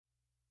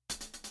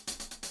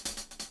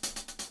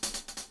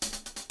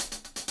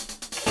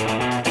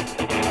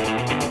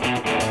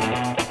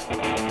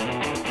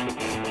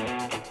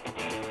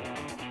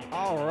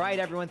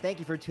everyone. Thank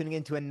you for tuning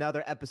in to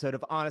another episode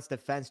of Honest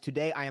Defense.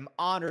 Today, I am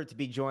honored to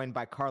be joined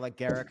by Carla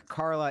Gericke.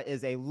 Carla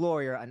is a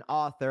lawyer, an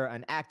author,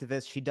 an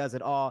activist. She does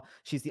it all.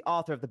 She's the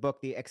author of the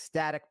book, The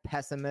Ecstatic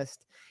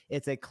Pessimist.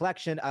 It's a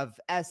collection of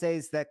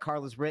essays that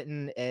Carla's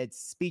written. It's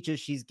speeches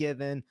she's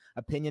given,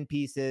 opinion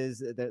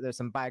pieces. There's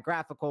some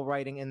biographical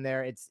writing in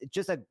there. It's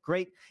a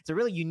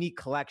really unique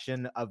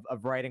collection of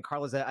writing.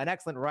 Carla's an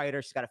excellent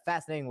writer. She's got a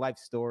fascinating life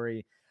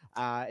story.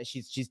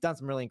 She's done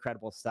some really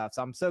incredible stuff.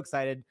 So I'm so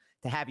excited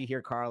to have you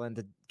here, Carla, and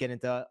to get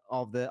into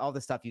all the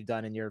stuff you've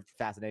done in your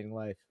fascinating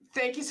life.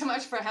 Thank you so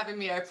much for having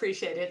me. I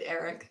appreciate it,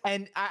 Eric.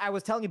 And I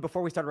was telling you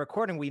before we started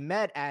recording, we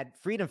met at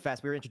Freedom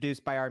Fest. We were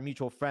introduced by our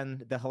mutual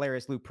friend, the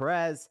hilarious Lou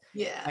Perez.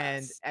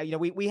 Yes. And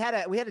we had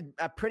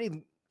a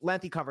pretty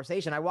lengthy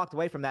conversation. I walked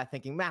away from that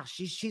thinking, wow,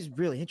 she's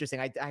really interesting.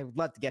 I would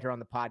love to get her on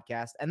the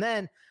podcast. And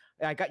then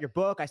I got your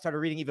book. I started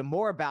reading even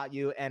more about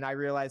you, and I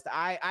realized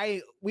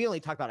we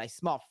only talked about a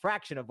small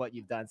fraction of what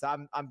you've done. So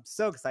I'm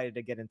so excited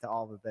to get into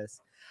all of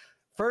this.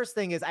 First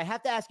thing is, I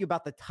have to ask you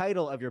about the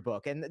title of your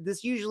book, and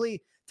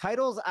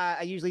titles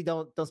I usually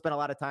don't spend a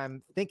lot of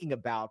time thinking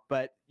about,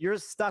 but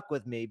yours stuck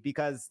with me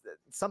because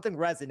something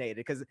resonated.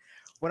 Because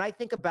when I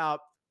think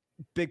about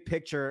big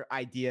picture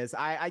ideas,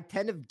 I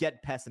tend to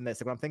get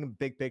pessimistic when I'm thinking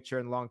big picture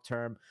and long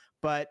term,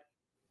 but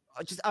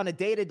just on a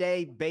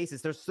day-to-day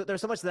basis,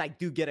 there's so much that I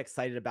do get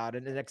excited about,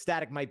 and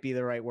ecstatic might be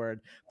the right word.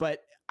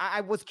 But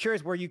I was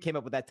curious where you came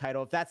up with that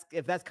title,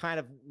 if that's kind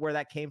of where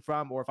that came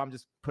from, or if I'm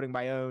just putting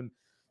my own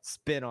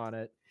spin on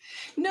it.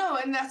 No,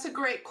 and that's a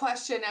great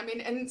question. I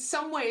mean, in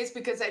some ways,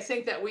 because I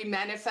think that we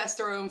manifest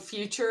our own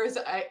futures,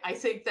 I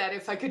think that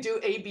if I could do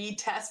A/B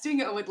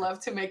testing, I would love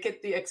to make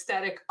it the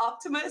ecstatic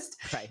optimist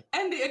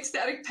and the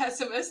ecstatic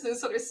pessimist and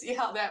sort of see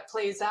how that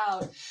plays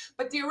out.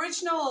 But the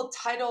original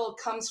title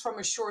comes from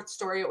a short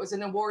story. It was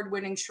an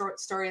award-winning short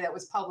story that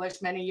was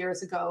published many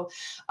years ago.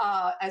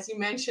 As you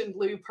mentioned,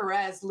 Lou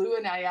Perez, Lou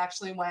and I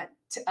actually went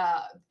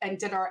and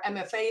did our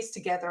MFAs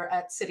together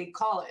at City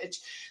College.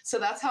 So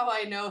that's how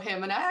I know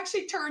him. And I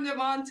actually turned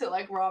him on to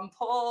like Ron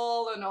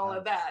Paul and all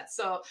of that.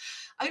 So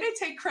I'm going to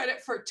take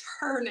credit for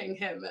turning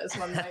him, as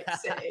one might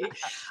say.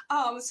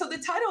 So the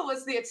title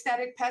was The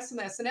Ecstatic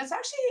Pessimist. And it's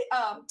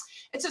actually,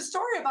 it's a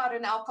story about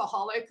an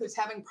alcoholic who's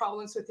having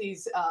problems with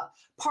his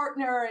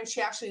partner. And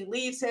she actually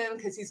leaves him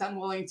because he's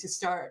unwilling to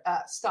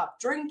stop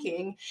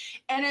drinking.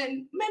 And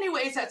in many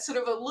ways, that's sort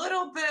of a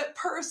little bit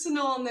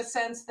personal in the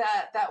sense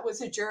that that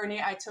was a journey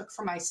I took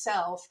for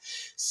myself.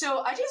 So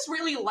I just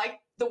really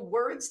like the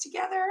words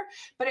together.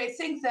 But I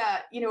think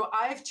that,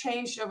 I've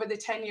changed over the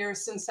 10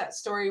 years since that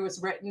story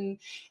was written.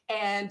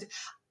 And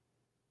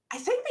I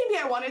think maybe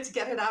I wanted to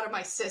get it out of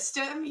my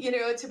system,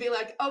 to be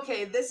like,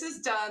 okay, this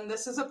is done.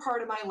 This is a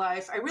part of my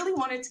life. I really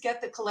wanted to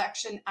get the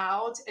collection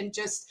out and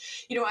just,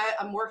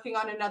 I'm working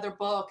on another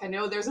book. I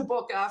know there's a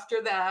book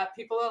after that.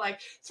 People are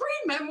like, 3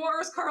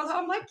 memoirs, Carla.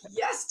 I'm like,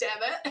 yes, damn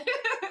it.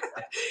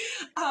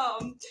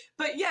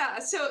 But yeah,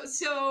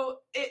 so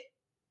it,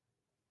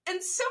 in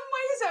some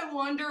ways, I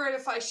wonder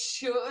if I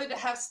should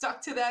have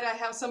stuck to that. I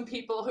have some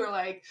people who are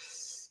like,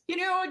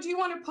 do you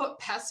want to put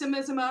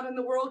pessimism out in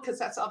the world? Because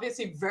that's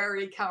obviously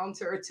very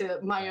counter to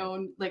my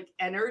own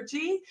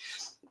energy.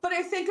 But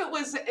I think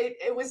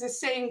it was a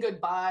saying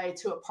goodbye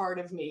to a part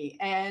of me,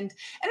 and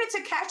it's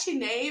a catchy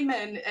name,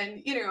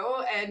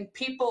 and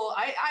people.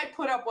 I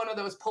put up one of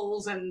those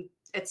polls, and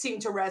it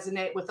seemed to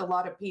resonate with a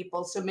lot of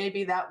people. So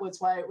maybe that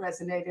was why it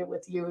resonated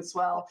with you as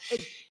well.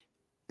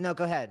 No,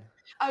 go ahead.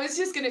 I was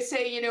just going to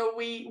say,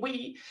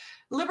 we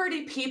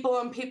liberty people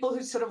and people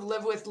who sort of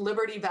live with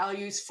liberty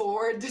values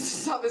forward. This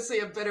is obviously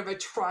a bit of a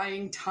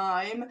trying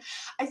time.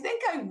 I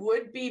think I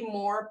would be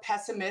more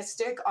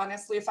pessimistic,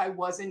 honestly, if I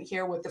wasn't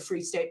here with the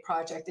Free State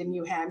Project in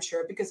New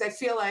Hampshire, because I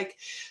feel like,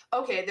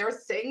 okay, there are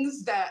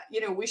things that,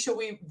 we should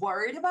be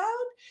worried about.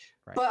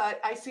 Right.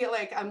 But I feel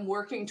like I'm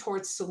working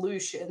towards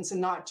solutions and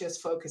not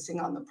just focusing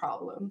on the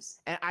problems.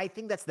 And I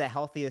think that's the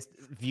healthiest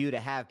view to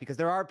have, because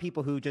there are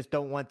people who just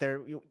don't want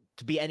there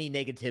to be any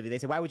negativity. They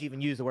say, why would you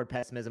even use the word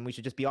pessimism? We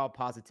should just be all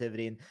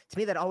positivity. And to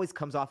me, that always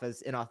comes off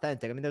as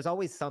inauthentic. I mean, there's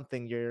always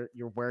something you're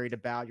worried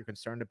about, you're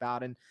concerned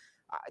about. And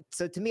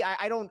so to me,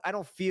 I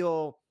don't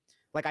feel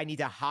like I need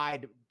to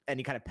hide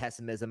any kind of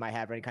pessimism I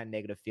have or any kind of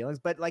negative feelings.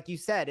 But like you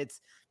said,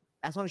 it's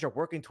as long as you're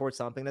working towards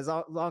something, as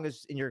long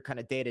as in your kind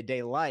of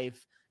day-to-day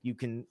life, you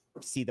can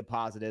see the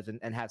positives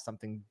and have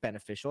something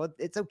beneficial.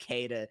 It's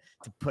okay to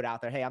put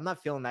out there, hey, I'm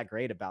not feeling that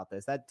great about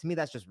this. That to me,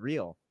 that's just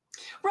real.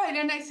 Right.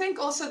 And I think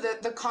also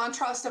the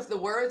contrast of the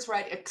words,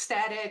 right?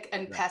 Ecstatic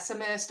and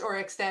pessimist, or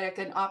ecstatic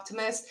and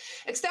optimist.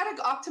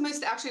 Ecstatic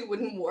optimist actually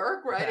wouldn't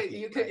work, right?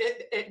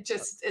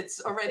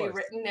 It's already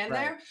written in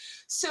there.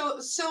 So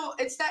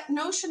it's that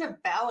notion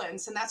of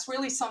balance. And that's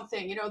really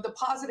something, the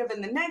positive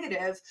and the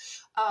negative,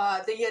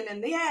 the yin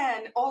and the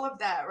yang, all of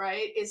that,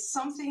 right, is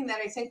something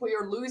that I think we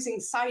are losing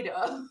sight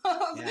of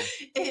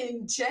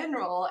in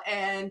general.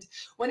 And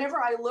whenever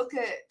I look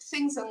at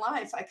things in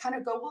life, I kind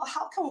of go, well,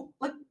 how come,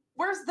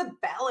 where's the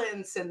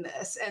balance in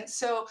this? And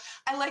so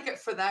I like it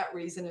for that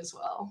reason as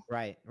well.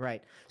 Right,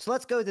 right. So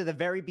let's go to the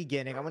very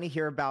beginning. I want to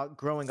hear about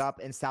growing up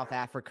in South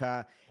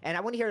Africa. And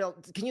I want to hear,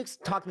 can you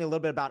talk to me a little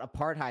bit about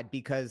apartheid?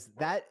 Because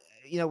that,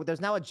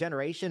 there's now a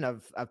generation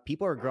of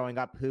people who are growing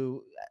up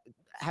who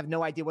have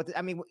no idea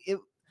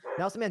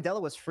Nelson Mandela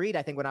was freed,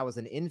 I think, when I was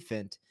an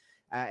infant.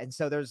 And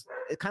so there's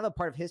kind of a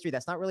part of history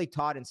that's not really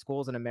taught in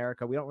schools in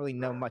America. We don't really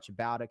know much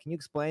about it. Can you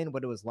explain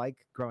what it was like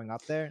growing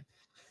up there?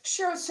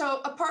 Sure.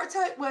 So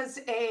apartheid was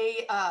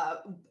in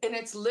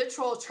its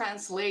literal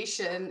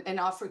translation in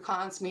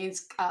Afrikaans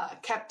means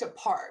kept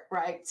apart,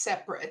 right?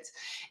 Separate.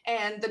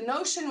 And the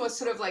notion was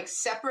sort of like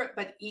separate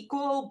but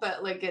equal,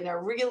 but like in a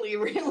really,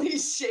 really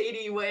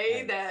shady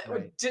way that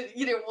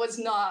was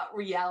not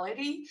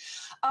reality.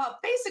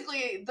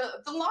 Basically,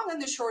 the long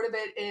and the short of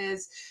it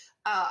is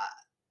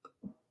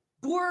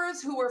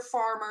Boers who were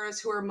farmers,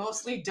 who were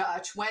mostly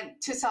Dutch, went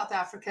to South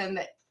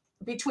Africa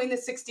between the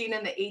 16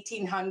 and the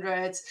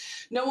 1800s.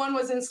 No one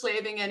was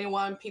enslaving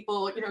anyone.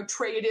 People,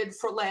 traded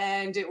for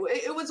land.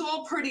 It was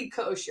all pretty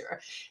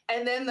kosher.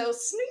 And then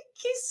those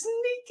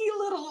sneaky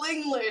little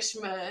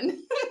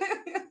Englishmen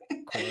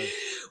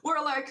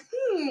were like,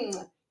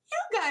 you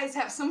guys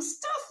have some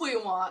stuff we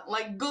want,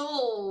 like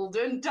gold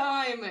and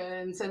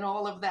diamonds and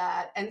all of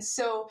that. And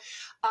so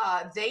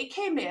they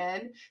came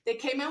in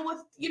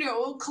with,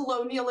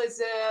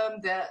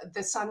 colonialism,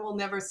 the sun will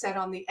never set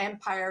on the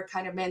empire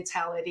kind of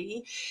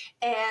mentality.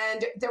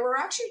 And there were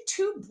actually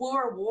two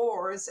Boer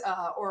wars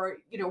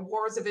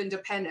wars of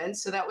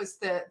independence. So that was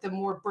the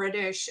more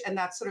British, and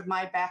that's sort of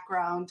my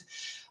background.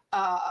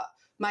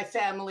 My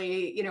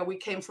family, we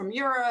came from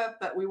Europe,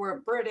 but we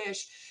weren't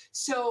British.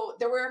 So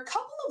there were a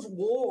couple of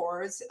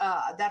wars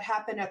that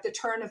happened at the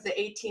turn of the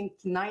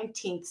 18th,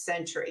 19th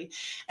century.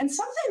 And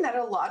something that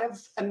a lot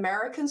of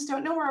Americans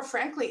don't know, or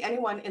frankly,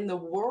 anyone in the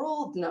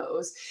world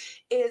knows,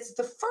 is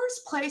the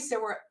first place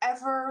there were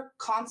ever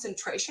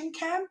concentration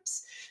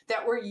camps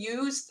that were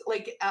used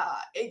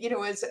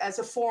as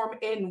a form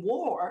in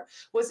war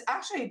was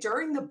actually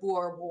during the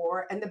Boer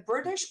War. And the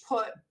British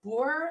put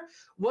Boer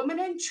women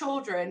and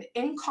children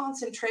in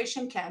concentration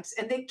camps,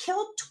 and they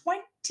killed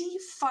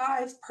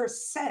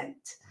 25%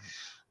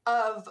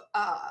 of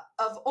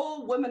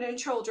all women and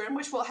children,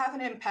 which will have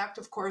an impact,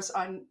 of course,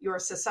 on your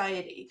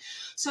society.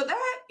 So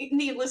that,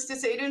 needless to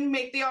say, didn't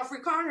make the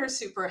Afrikaners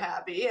super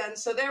happy. And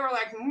so they were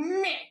like,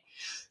 meh.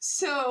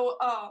 So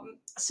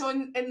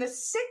in the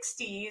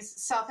 60s,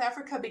 South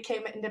Africa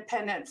became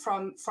independent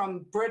from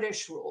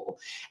British rule.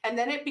 And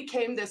then it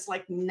became this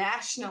like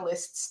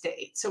nationalist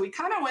state. So we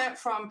kind of went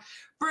from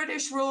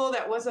British rule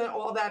that wasn't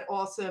all that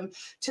awesome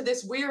to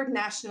this weird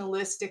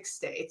nationalistic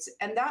states.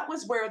 And that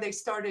was where they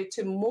started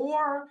to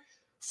more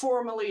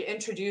formally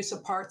introduce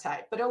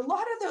apartheid. But a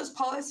lot of those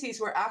policies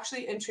were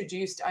actually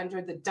introduced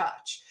under the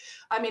Dutch.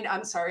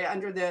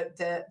 Under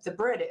the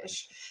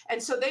British.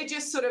 And so they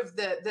just sort of,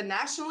 the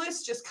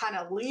nationalists just kind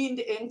of leaned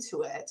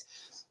into it.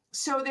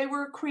 So they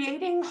were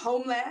creating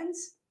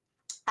homelands.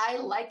 I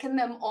liken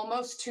them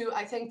almost to,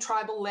 I think,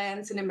 tribal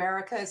lands in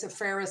America is a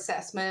fair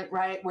assessment,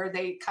 right? Where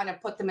they kind of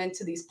put them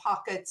into these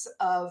pockets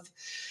of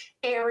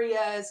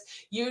areas.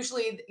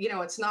 Usually,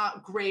 it's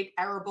not great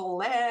arable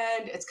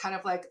land. It's kind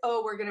of like,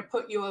 oh, we're going to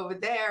put you over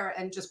there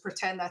and just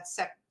pretend that's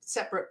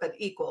separate but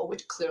equal,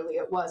 which clearly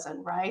it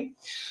wasn't, right?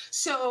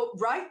 So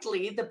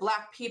rightly, the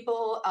Black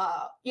people,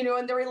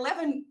 and there are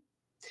 11,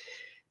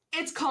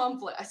 it's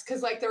complex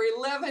because there are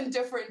 11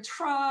 different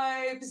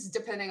tribes,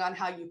 depending on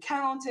how you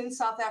count in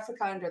South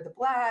Africa under the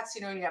Blacks,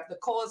 and you have the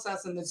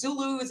Xhosas and the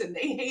Zulus, and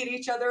they hate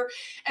each other.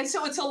 And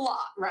so it's a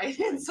lot, right?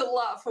 It's a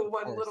lot for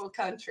one little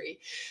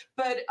country.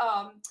 But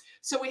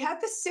so we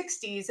had the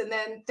 60s, and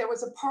then there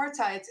was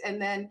apartheid,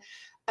 and then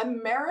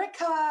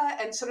America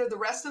and sort of the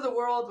rest of the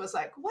world was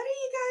like, what are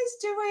you guys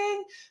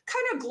doing?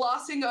 Kind of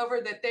glossing over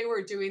that they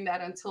were doing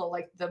that until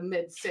like the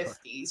mid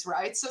 50s,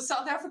 right? So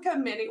South Africa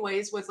in many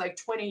ways was like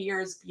 20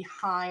 years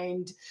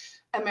behind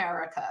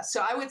America.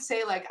 So I would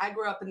say I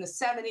grew up in the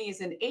 70s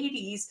and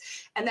 80s,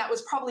 and that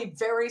was probably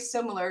very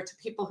similar to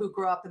people who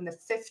grew up in the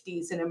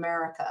 50s in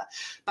America.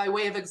 By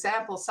way of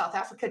example, South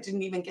Africa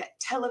didn't even get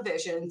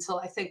television until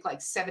I think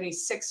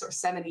 76 or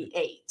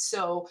 78.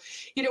 So,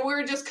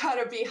 we're just kind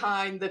of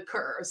behind the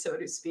curve, so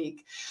to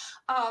speak.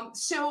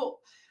 So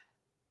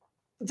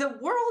the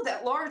world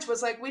at large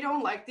was like, we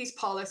don't like these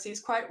policies,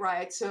 quite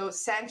right. So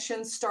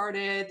sanctions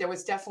started. There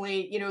was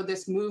definitely,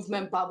 this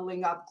movement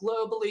bubbling up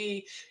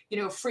globally,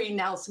 free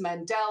Nelson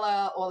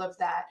Mandela, all of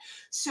that.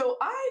 So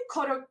I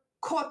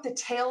caught the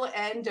tail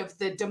end of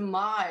the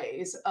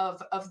demise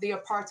of the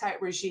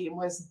apartheid regime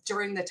was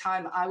during the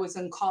time I was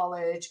in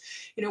college,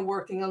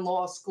 working in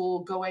law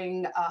school,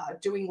 doing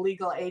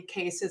legal aid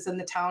cases in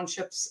the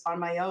townships on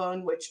my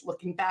own, which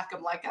looking back,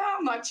 I'm like,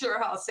 I'm not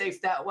sure how safe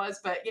that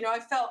was. But, I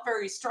felt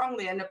very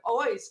strongly and have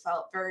always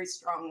felt very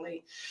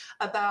strongly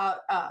about,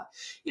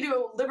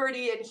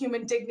 liberty and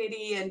human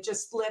dignity and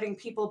just letting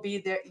people be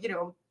there,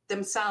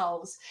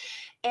 themselves.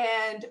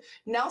 And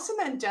Nelson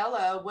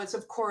Mandela was,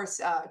 of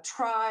course,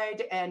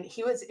 tried, and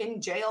he was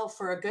in jail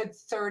for a good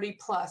 30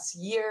 plus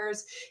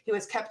years. He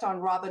was kept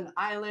on Robben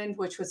Island,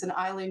 which was an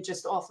island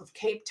just off of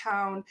Cape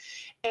Town.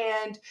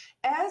 And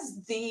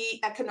as the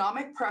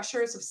economic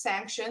pressures of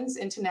sanctions,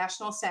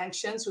 international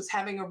sanctions, was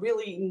having a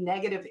really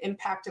negative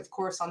impact, of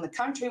course, on the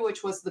country,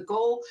 which was the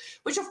goal,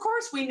 which, of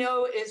course, we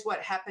know is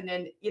what happened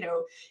in,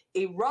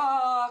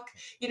 Iraq.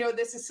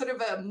 This is sort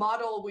of a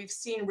model we've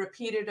seen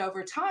repeated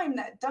over time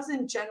that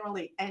doesn't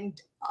generally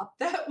end up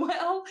that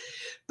well.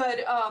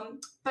 But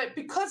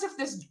because of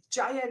this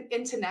giant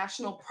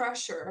international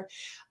pressure,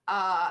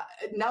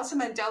 Nelson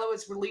Mandela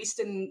was released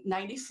in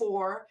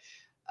 94.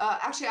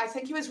 Actually, I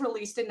think he was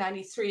released in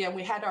 93, and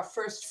we had our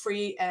first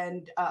free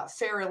and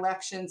fair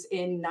elections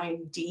in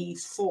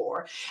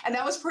 94. And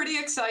that was pretty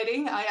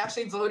exciting. I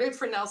actually voted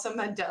for Nelson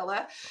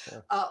Mandela.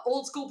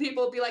 Old school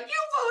people would be like, you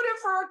voted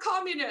for a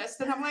communist.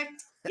 And I'm like,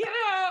 yeah,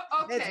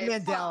 okay. It's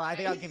Mandela. Fine. I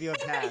think I'll give you a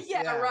pass.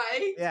 Yeah,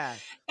 right? Yeah.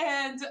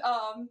 And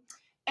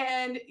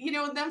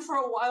then for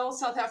a while,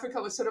 South Africa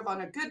was sort of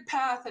on a good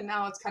path, and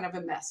now it's kind of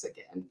a mess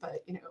again.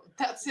 But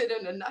that's it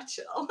in a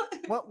nutshell.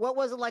 What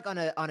was it like on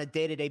a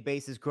day-to-day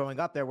basis growing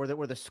up there?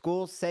 Were the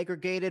schools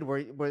segregated?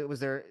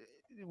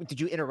 Did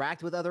you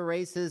interact with other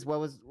races?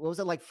 What was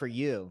it like for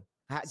you?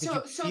 Did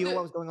you feel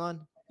what was going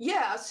on?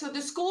 Yeah, so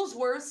the schools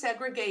were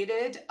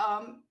segregated.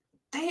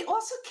 They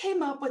also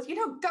came up with,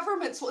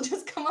 governments will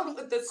just come up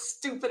with the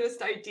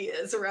stupidest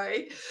ideas,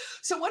 right?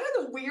 So one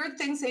of the weird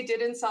things they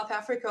did in South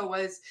Africa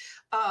was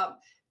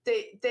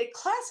they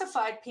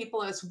classified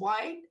people as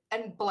white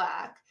and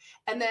black.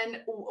 And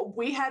then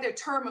we had a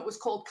term, it was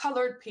called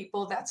colored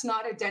people. That's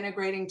not a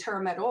denigrating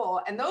term at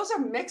all. And those are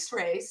mixed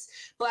race,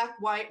 black,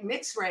 white,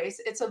 mixed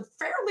race. It's a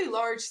fairly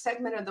large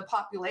segment of the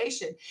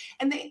population.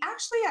 And they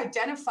actually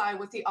identify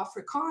with the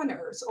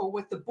Afrikaners or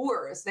with the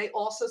Boers. They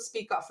also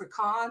speak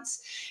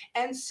Afrikaans.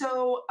 And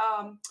so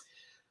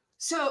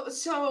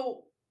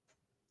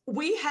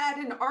we had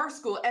in our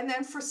school, and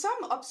then for some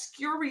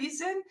obscure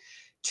reason,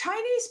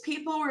 Chinese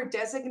people were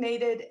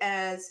designated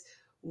as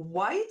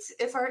white.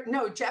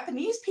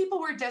 Japanese people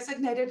were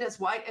designated as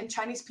white, and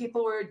Chinese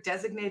people were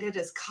designated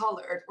as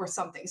colored or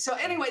something. So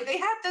anyway, they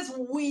had this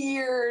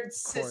weird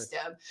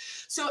system.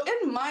 So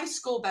in my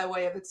school, by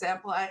way of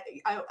example,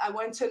 I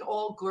went to an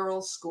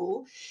all-girls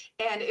school,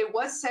 and it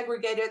was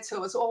segregated. So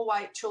it was all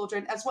white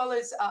children as well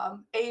as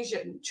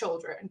Asian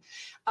children,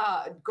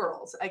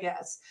 girls, I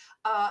guess.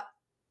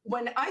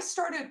 When I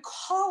started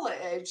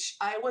college,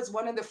 I was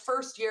one of the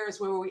first years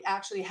where we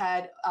actually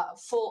had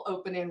full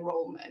open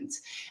enrollment.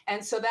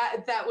 And so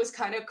that was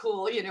kind of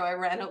cool. I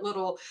ran a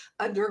little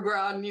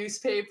underground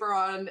newspaper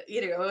on,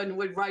 and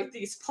would write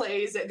these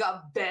plays that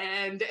got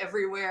banned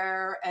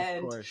everywhere.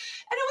 And it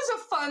was a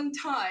fun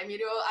time,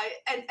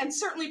 and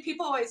certainly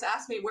people always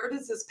ask me, where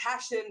does this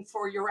passion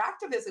for your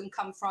activism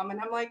come from?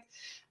 And I'm like,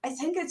 I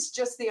think it's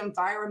just the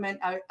environment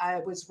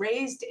I was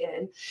raised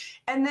in.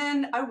 And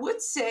then I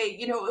would say,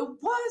 it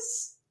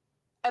was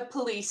a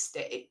police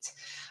state.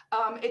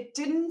 It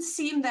didn't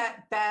seem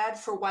that bad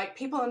for white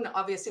people, and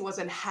obviously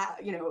wasn't,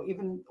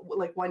 even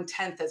like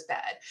 1/10 as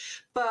bad.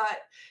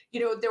 But,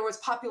 there was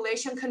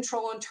population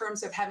control in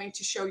terms of having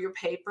to show your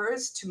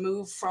papers to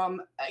move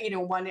from,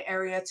 one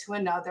area to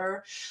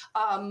another.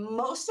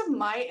 Most of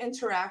my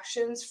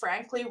interactions,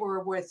 frankly, were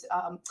with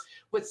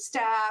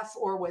staff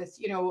or with,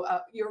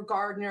 your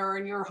gardener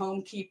and your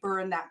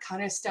homekeeper, and that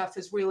kind of stuff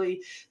is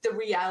really the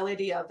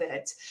reality of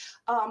it.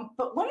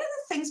 But one of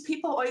the things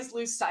people always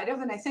lose sight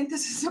of, and I think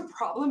this is a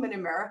problem in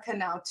America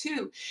now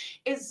too,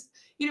 is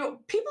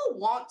people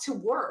want to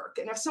work.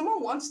 And if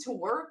someone wants to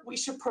work, we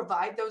should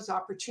provide those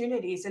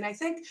opportunities. And I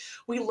think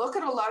we look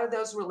at a lot of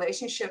those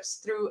relationships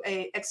through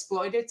a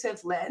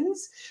exploitative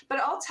lens.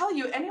 But I'll tell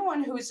you,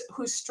 anyone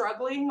who's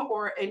struggling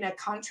or in a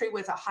country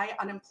with a high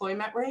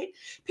unemployment rate,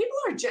 people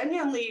are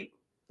genuinely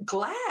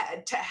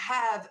glad to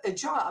have a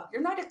job.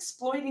 You're not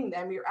exploiting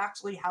them, you're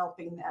actually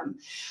helping them.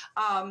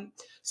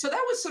 So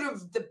that was sort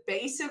of the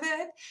base of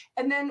it.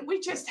 And then we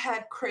just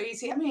had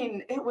crazy,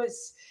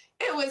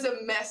 it was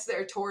a mess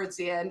there towards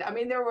the end.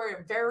 There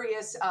were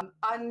various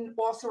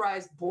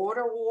unauthorized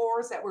border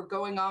wars that were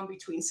going on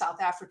between South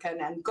Africa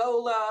and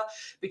Angola,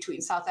 between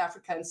South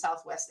Africa and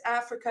Southwest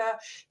Africa.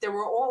 There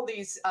were all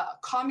these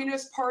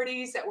communist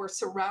parties that were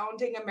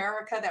surrounding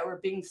America that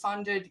were being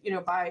funded,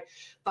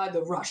 by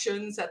the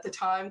Russians at the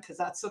time, because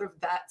that's sort of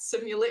that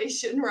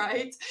simulation,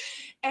 right?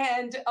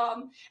 And so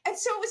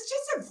it was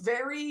just a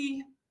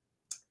very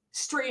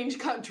strange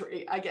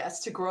country, I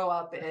guess, to grow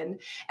up in.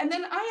 And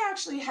then I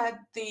actually had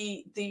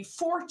the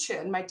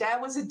fortune, my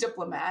dad was a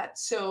diplomat,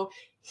 so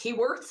he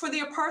worked for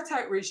the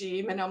apartheid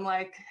regime. And I'm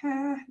like,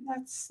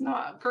 that's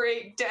not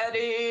great,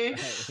 Daddy.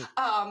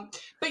 Right.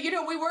 But,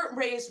 we weren't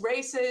raised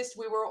racist.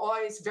 We were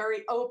always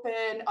very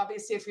open.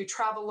 Obviously, if you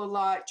travel a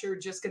lot, you're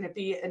just going to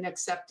be an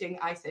accepting,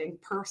 I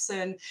think,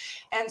 person.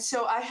 And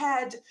so I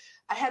had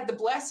the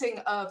blessing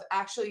of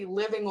actually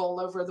living all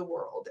over the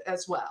world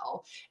as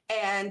well.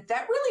 And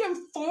that really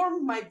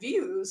informed my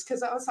views,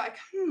 because I was like,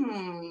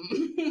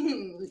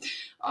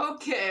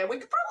 okay, we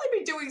could probably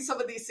be doing some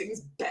of these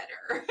things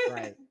better.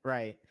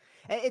 Right.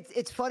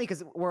 It's funny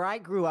because where I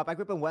grew up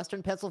in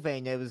Western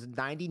Pennsylvania. It was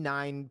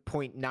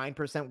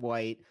 99.9%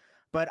 white.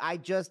 But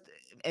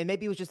and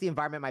maybe it was just the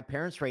environment my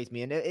parents raised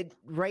me in.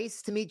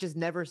 Race to me just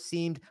never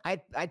seemed. I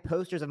had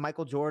posters of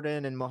Michael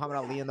Jordan and Muhammad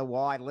Ali on the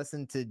wall. I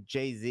listened to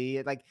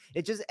Jay-Z.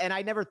 And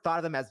I never thought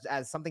of them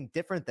as something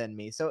different than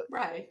me. So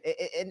right.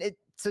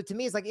 So to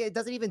me, it's like it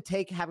doesn't even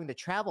take having to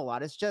travel a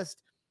lot. It's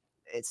just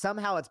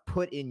somehow it's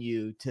put in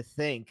you to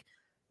think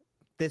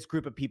this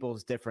group of people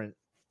is different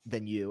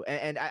than you,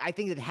 and I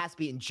think it has to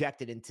be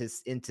injected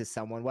into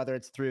someone, whether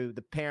it's through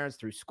the parents,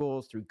 through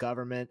schools, through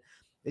government.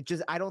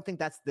 I don't think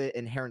that's the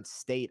inherent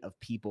state of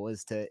people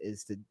is to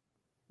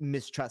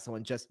mistrust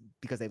someone just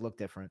because they look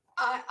different.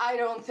 I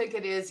don't think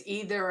it is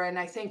either. And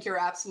I think you're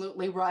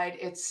absolutely right.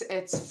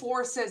 It's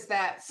forces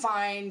that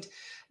find,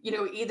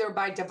 either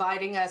by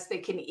dividing us, they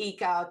can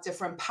eke out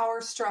different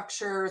power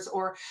structures,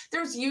 or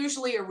there's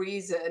usually a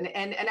reason.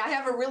 And I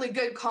have a really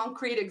good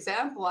concrete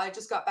example. I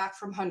just got back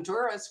from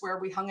Honduras, where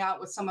we hung out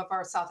with some of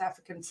our South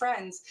African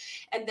friends,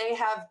 and they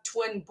have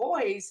twin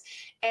boys,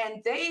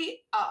 and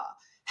they,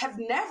 have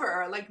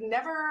never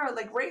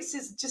race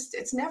is just,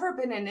 it's never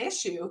been an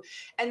issue.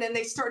 And then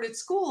they started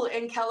school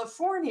in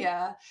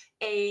California,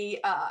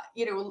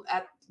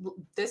 at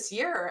this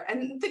year,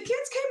 and the kids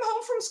came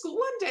home from school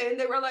one day and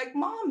they were like,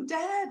 Mom,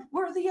 Dad,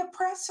 we're the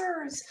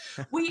oppressors.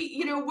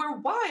 We're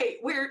white.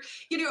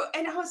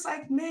 And I was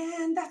like,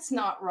 man, that's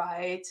not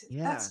right.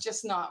 Yeah. That's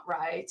just not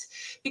right,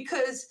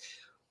 because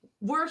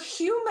we're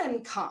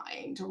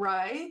humankind,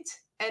 right?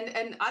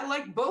 And I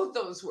like both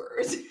those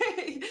words.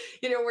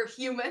 We're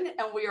human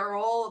and we are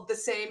all the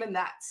same in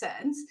that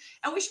sense.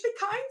 And we should be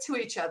kind to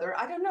each other.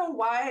 I don't know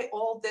why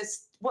all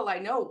this, well, I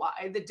know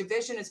why the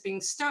division is being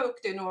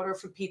stoked in order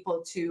for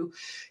people to,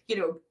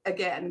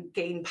 again,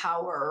 gain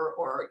power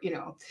or,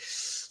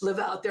 live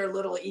out their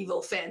little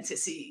evil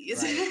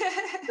fantasies.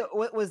 Right.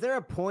 So, was there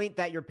a point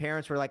that your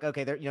parents were like,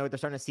 okay, they're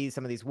starting to see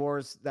some of these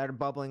wars that are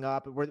bubbling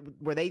up?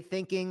 Were they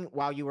thinking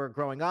while you were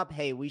growing up,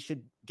 hey, we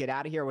should get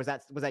out of here? Or was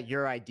that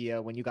your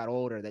idea when you got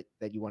older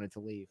that you wanted to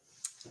leave?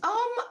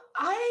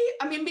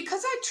 I mean,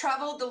 because I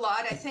traveled a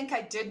lot, I think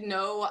I did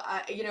know,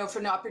 if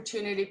an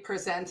opportunity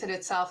presented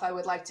itself, I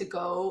would like to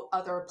go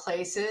other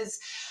places.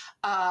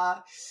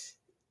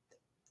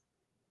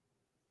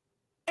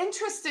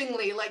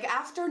 Interestingly,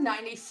 after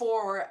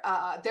 94,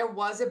 there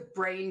was a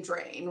brain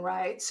drain,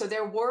 right? So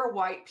there were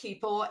white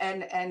people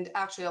and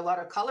actually a lot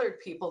of colored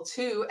people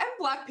too, and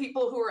Black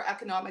people who were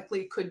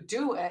economically could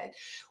do it,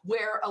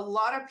 where a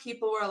lot of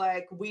people were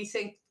like, we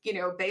think,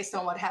 based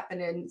on what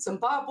happened in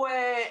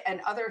Zimbabwe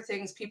and other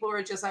things, people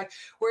were just like,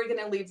 we're going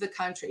to leave the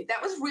country.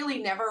 That was really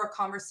never a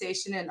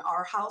conversation in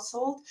our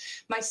household.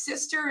 My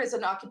sister is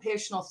an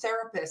occupational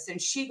therapist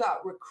and she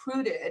got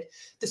recruited.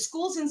 The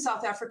schools in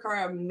South Africa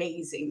are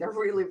amazing. They're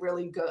really,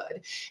 really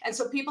good. And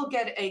so people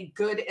get a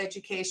good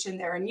education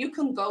there, and you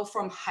can go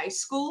from high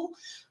school.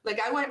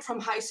 I went from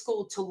high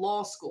school to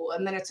law school,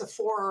 and then it's a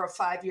 4 or a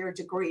 5-year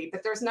degree,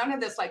 but there's none of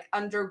this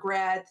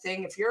undergrad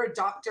thing. If you're a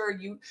doctor,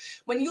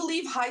 when you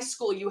leave high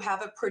school, you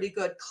have a pretty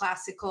good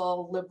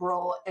classical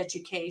liberal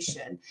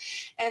education.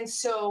 And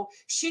so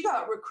she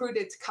got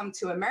recruited to come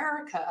to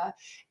America,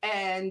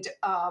 and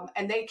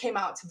they came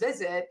out to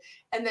visit,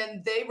 and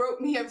then they wrote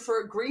me in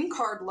for a green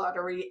card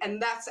lottery.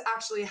 And that's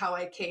actually how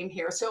I came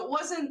here. So it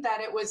wasn't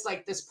that it was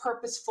this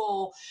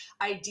purposeful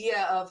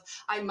idea of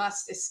I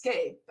must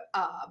escape.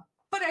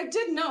 But I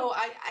did know,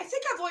 I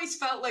think I've always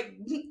felt like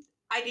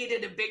I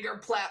needed a bigger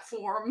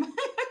platform.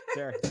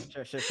 Sure.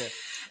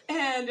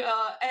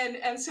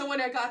 And so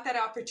when I got that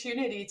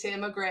opportunity to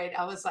immigrate,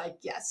 I was like,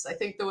 yes, I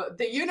think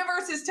the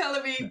universe is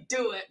telling me,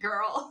 do it,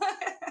 girl.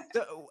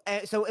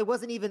 So it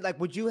wasn't even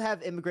would you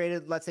have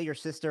immigrated? Let's say your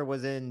sister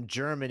was in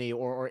Germany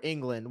or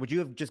England. Would you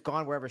have just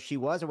gone wherever she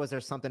was, or was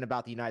there something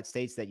about the United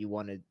States that you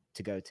wanted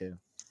to go to?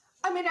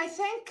 I mean, I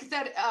think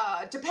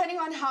that depending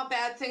on how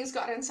bad things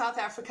got in South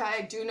Africa,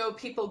 I do know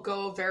people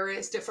go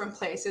various different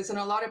places. And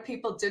a lot of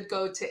people did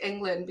go to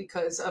England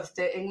because of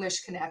the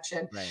English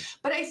connection. Right.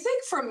 But I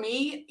think for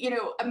me,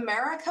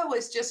 America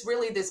was just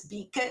really this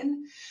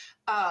beacon.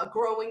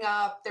 Growing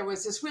up, there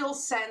was this real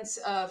sense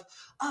of,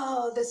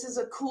 oh, this is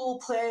a cool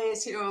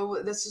place.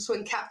 This is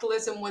when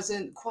capitalism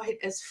wasn't quite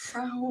as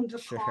frowned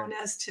upon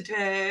as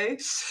today.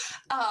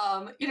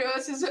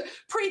 This is a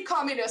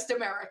pre-communist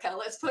America,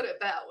 let's put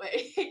it that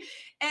way.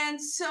 And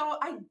so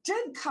I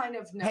did kind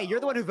of know. Hey, you're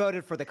the one who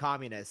voted for the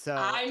communists. So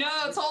I know,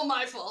 it's all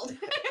my fault.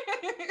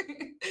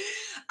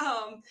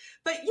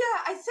 But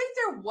yeah, I think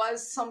there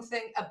was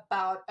something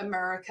about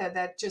America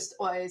that just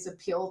always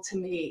appealed to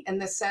me in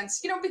the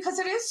sense, because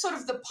it is sort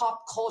of the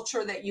pop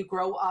culture that you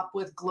grow up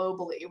with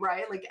globally,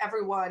 right? Like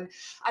everyone,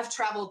 I've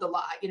traveled a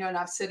lot, and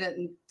I've sit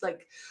in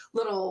like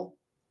little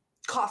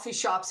coffee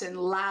shops in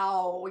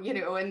Laos,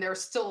 and they're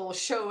still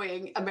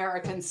showing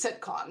American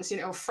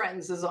sitcoms,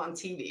 Friends is on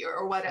TV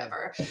or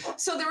whatever.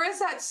 So there is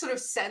that sort of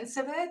sense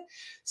of it.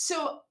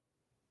 So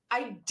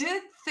I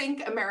did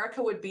think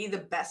America would be the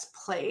best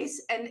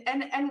place,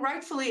 and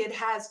rightfully it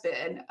has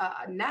been.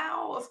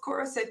 Now, of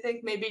course, I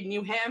think maybe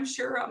New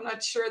Hampshire. I'm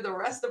not sure the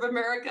rest of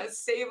America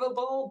is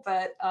savable,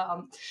 but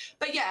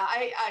yeah,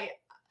 I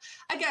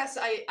guess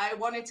I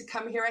wanted to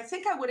come here. I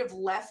think I would have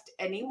left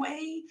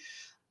anyway.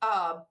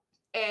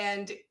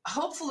 And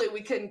hopefully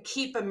we can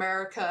keep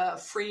America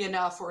free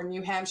enough, or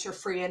New Hampshire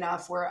free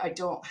enough, where I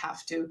don't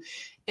have to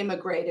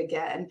immigrate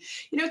again.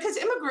 Because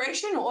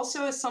immigration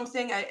also is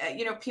something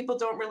people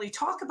don't really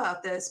talk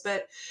about this,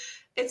 but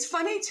it's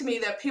funny to me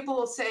that people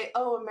will say,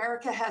 oh,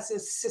 America has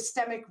this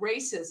systemic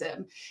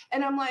racism.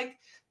 And I'm like,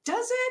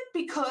 does it?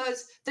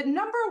 Because the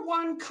number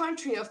one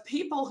country of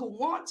people who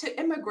want to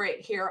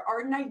immigrate here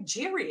are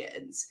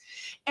Nigerians.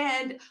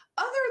 And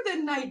other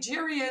than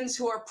Nigerians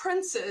who are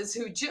princes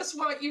who just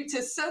want you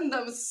to send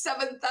them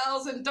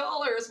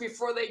 $7,000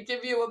 before they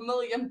give you $1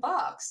 million,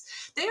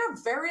 they are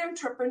very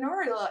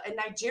entrepreneurial, and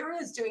Nigeria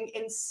is doing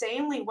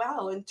insanely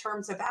well in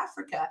terms of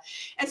Africa.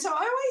 And so I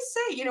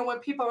always say, when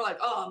people are like,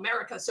 oh,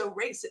 America's so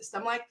racist,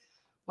 I'm like,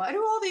 why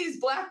do all these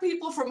Black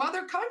people from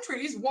other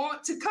countries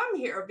want to come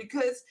here?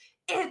 Because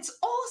it's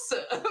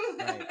awesome.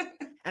 Right.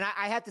 And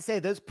I have to say,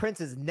 those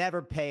princes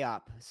never pay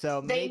up. So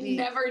they maybe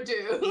never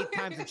do. 8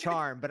 times the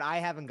charm, but I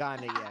haven't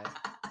gotten it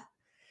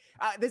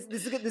yet. This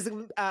is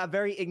a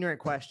very ignorant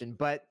question,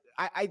 but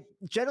I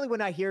generally,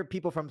 when I hear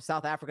people from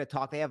South Africa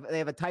talk, they have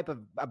a type of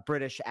a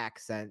British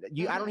accent.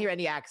 I don't hear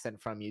any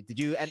accent from you. Did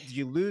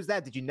you lose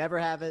that? Did you never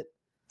have it?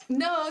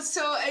 No,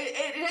 so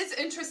it is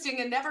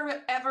interesting, and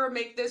never ever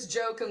make this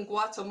joke in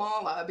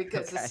Guatemala,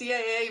 because the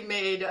CIA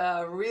made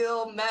a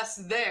real mess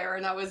there.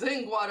 And I was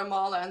in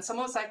Guatemala, and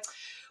someone was like,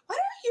 why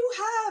don't you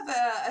have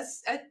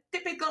a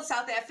typical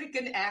South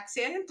African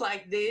accent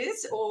like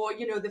this, or,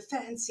 the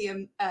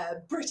fancy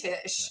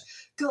British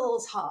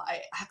girls'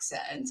 high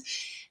accent?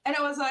 And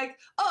I was like,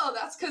 oh,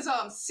 that's because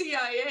I'm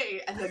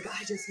CIA. And the guy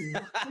just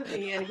looked at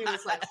me, and he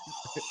was like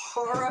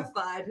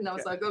horrified. And I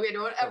was like, okay,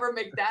 don't ever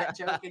make that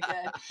joke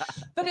again.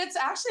 But it's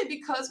actually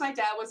because my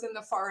dad was in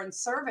the Foreign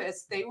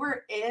Service. They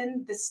were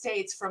in the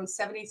States from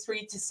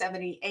 73 to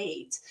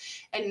 78.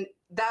 And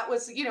that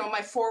was,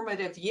 my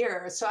formative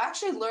years. So I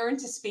actually learned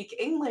to speak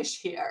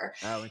English here.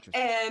 Oh,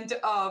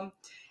 interesting.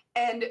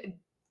 And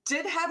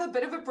did have a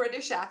bit of a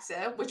British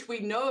accent, which we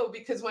know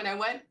because when I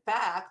went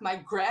back, my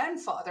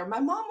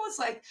mom was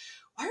like,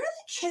 why are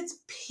the kids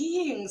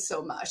peeing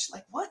so much?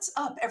 Like, what's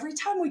up? Every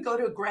time we go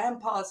to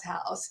grandpa's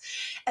house.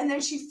 And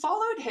then she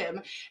followed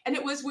him. And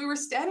we were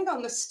standing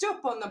on the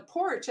stoop on the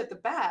porch at the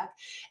back.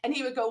 And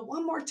he would go,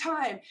 one more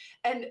time.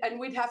 And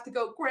we'd have to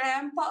go,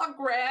 Grandpa,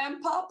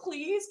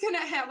 please, can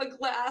I have a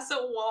glass of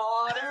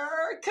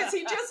water? Because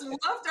he just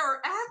loved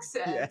our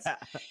accents. Yeah.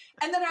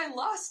 And then I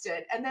lost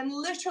it. And then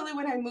literally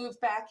when I moved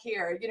back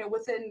here,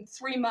 within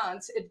 3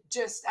 months,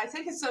 I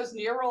think it's those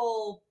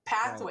neural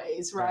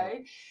pathways,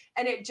 right?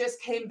 And it just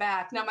came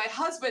back. Now, my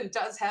husband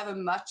does have a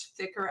much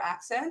thicker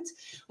accent.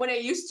 When I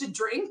used to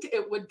drink,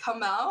 it would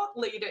come out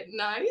late at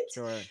night.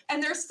 Sure.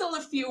 And there's still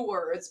a few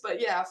words,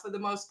 but yeah, for the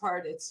most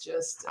part, it's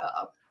just...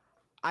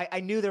 I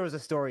knew there was a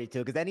story too,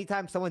 because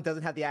anytime someone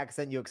doesn't have the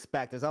accent you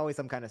expect, there's always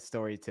some kind of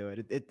story to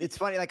it. It's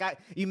funny, like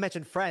you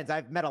mentioned Friends.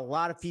 I've met a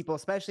lot of people,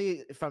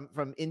 especially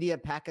from India,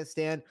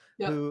 Pakistan,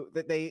 who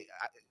they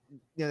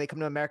come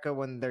to America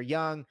when they're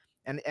young.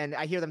 And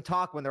I hear them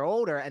talk when they're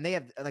older, and they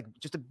have like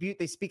just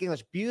they speak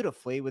English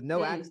beautifully with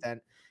no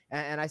accent.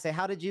 And I say,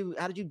 how did you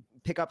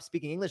pick up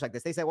speaking English like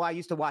this? They say, well, I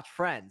used to watch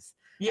Friends.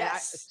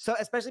 Yes. So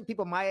especially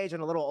people my age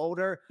and a little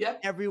older,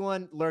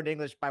 everyone learned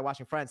English by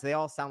watching Friends. They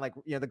all sound like,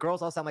 the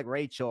girls all sound like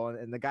Rachel,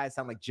 and the guys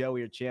sound like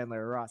Joey or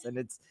Chandler or Ross. And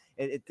it's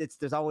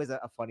there's always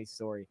a funny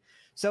story.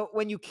 So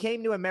when you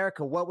came to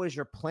America, what was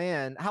your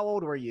plan? How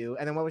old were you?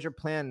 And then what was your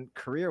plan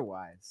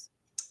career-wise?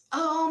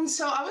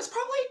 So I was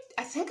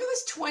I think I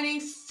was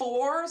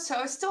 24, so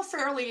I was still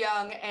fairly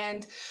young.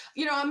 And,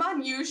 I'm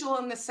unusual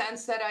in the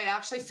sense that I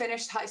actually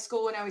finished high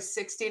school when I was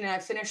 16, and I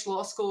finished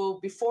law school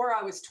before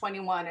I was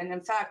 21. And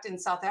in fact, in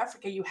South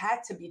Africa, you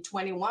had to be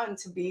 21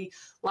 to be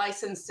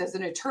licensed as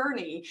an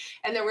attorney.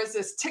 And there was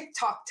this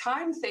tick-tock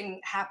time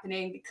thing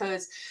happening,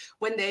 because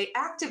when they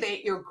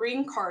activate your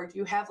green card,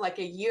 you have like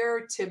a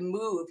year to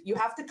move. You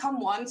have to come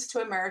once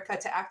to America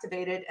to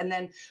activate it, and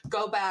then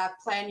go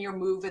back, plan your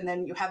move, and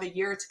then you have a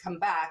year to come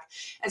back.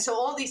 And so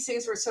all these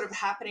things were sort of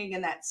happening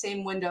in that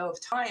same window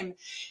of time.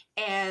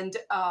 And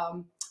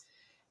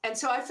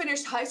so I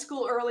finished high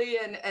school early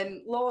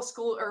and law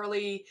school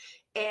early.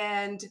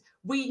 And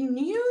we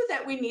knew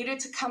that we needed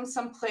to come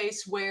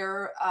someplace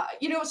where,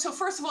 so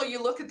first of all,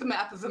 you look at the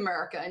map of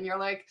America and you're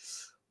like,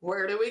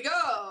 where do we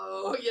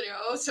go?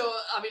 So,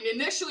 I mean,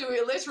 initially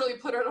we literally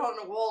put it on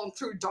a wall and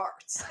threw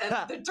darts. And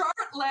the dart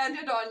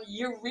landed on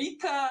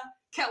Eureka,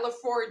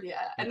 California.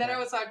 And then I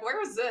was like,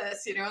 where is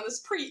this? And this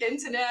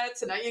pre-internet.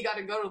 So now you got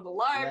to go to the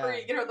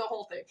library, the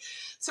whole thing.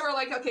 So we're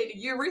like, okay,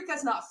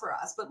 Eureka's not for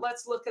us, but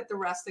let's look at the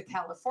rest of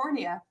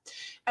California.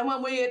 And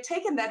when we had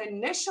taken that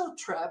initial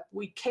trip,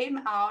 we came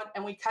out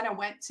and we kind of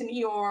went to New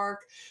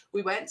York.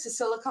 We went to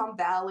Silicon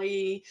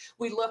Valley.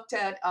 We looked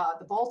at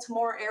the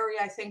Baltimore area,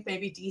 I think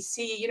maybe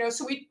DC,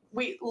 so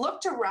we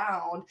looked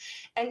around,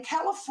 and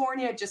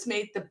California just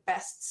made the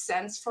best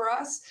sense for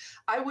us.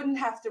 I wouldn't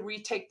have to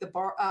retake the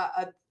bar.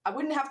 I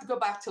wouldn't have to go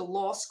back to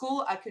law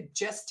school. I could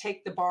just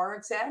take the bar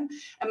exam.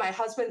 And my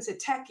husband's a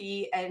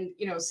techie, and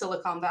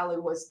Silicon Valley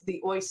was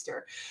the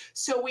oyster.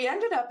 So we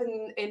ended up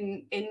in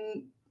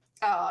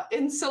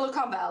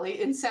Silicon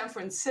Valley, in San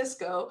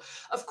Francisco.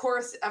 Of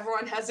course,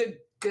 everyone has a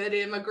good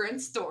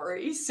immigrant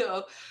story.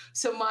 So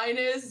mine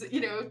is,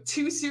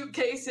 2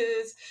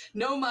 suitcases,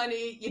 no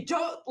money. You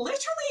don't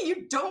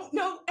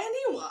know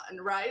anyone,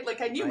 right? Like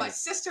I knew my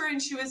sister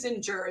and she was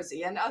in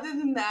Jersey. And other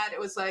than that, it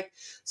was like,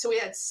 so we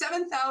had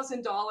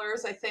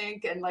 $7,000, I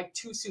think, and like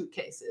 2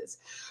 suitcases.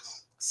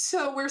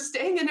 So we're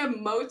staying in a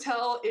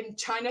motel in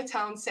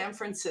Chinatown, San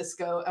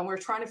Francisco, and we're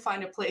trying to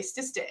find a place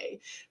to stay.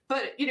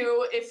 But,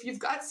 if you've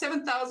got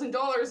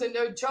 $7,000 and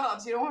no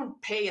jobs, you don't want to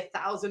pay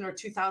 $1,000 or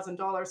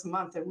 $2,000 a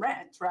month in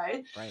rent,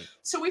 right? Right.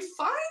 So we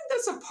find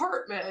this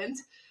apartment,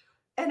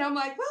 and I'm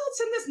like, well,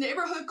 it's in this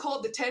neighborhood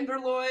called the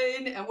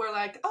Tenderloin. And we're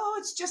like, oh,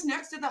 it's just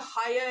next to the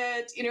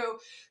Hyatt,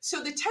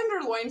 So the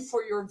Tenderloin,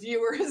 for your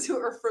viewers who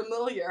are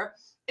familiar,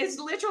 is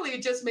literally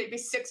just maybe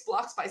 6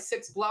 blocks by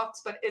 6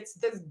 blocks, but it's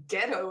this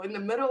ghetto in the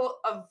middle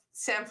of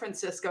San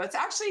Francisco. It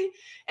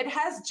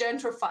has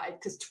gentrified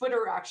because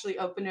Twitter actually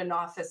opened an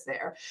office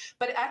there.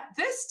 But at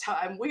this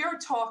time, we are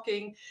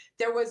talking,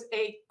 there was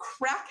a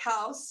crack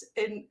house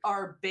in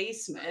our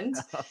basement.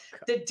 Oh,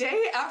 the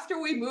day after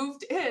we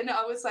moved in,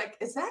 I was like,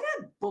 is that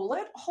a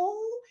bullet hole?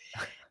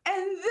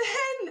 And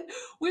then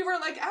we were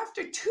like,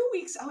 after 2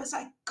 weeks, I was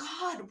like,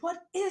 God,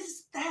 what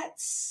is that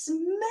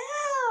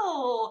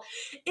smell?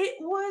 It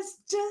was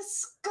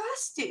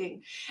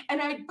disgusting. And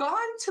I'd gone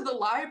to the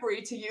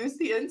library to use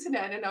the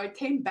internet, and I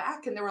came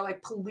back and there were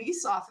like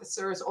police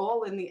officers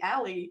all in the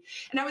alley.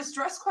 And I was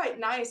dressed quite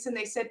nice. And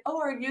they said,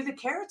 oh, are you the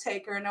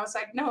caretaker? And I was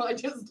like, no, I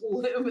just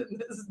live in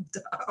this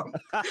dump.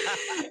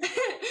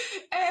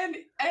 and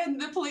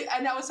the police,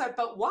 and I was like,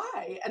 but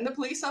why? And the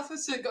police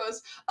officer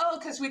goes, oh,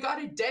 because we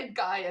got a dead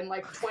guy in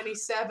like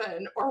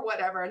 27 or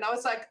whatever. And I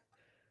was like,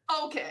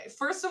 okay,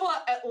 first of all,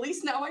 at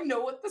least now I know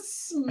what the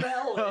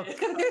smell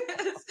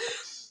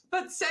is.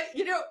 But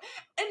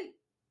and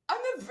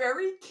I'm a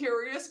very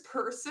curious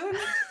person,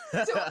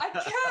 so I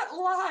can't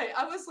lie.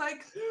 I was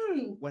like,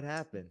 what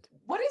happened?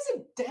 What is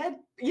a dead?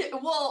 Yeah,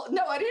 well,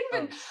 no, I didn't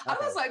even. I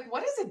was like,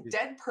 what does a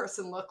dead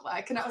person look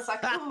like? And I was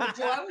like, oh,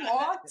 do I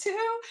want to?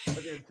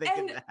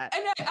 And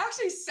I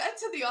actually said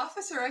to the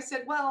officer, I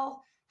said,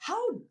 well, how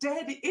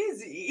dead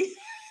is he?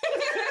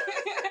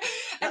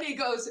 And he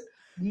goes,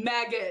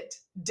 maggot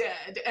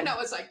dead. And I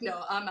was like,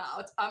 no, I'm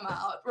out,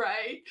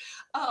 right?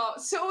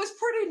 So it was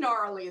pretty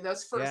gnarly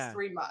those first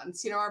 3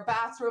 months. Our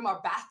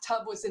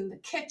bathtub was in the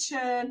kitchen.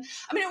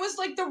 I mean, it was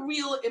like the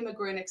real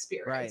immigrant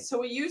experience. Right. So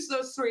we used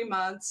those 3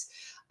 months.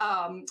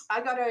 I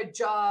got a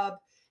job.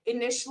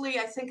 Initially,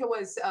 I think it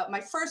was my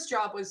first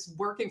job was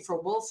working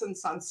for Wilson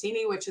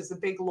Sonsini, which is a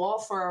big law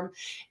firm,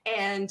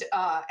 and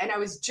I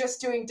was just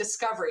doing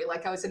discovery.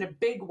 Like I was in a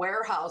big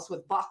warehouse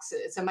with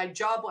boxes, and my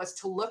job was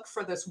to look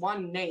for this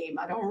one name.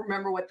 I don't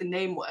remember what the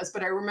name was,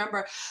 but I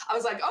remember I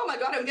was like, "Oh my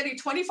God, I'm getting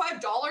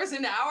 $25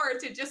 an hour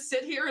to just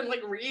sit here and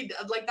like read."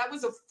 Like that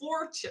was a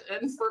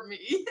fortune for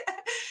me.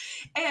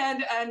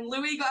 And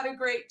Louis got a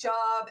great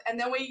job, and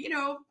then we,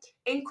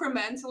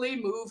 incrementally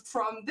moved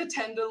from the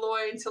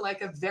Tenderloin to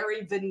like a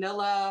very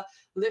vanilla,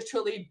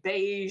 literally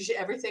beige.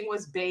 Everything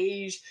was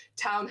beige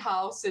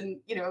townhouse, and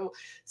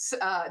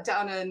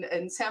down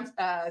in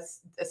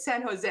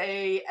San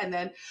Jose, and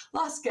then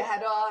Los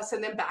Gatos,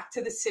 and then back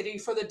to the city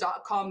for the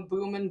 .com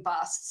boom and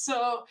bust.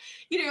 So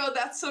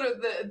that's sort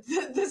of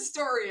the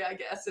story, I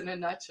guess, in a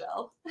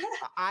nutshell.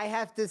 I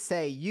have to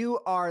say,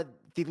 you are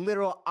the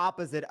literal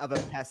opposite of a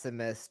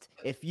pessimist.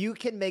 If you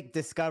can make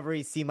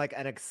discovery seem like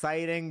an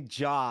exciting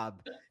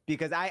job,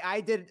 because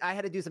I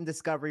had to do some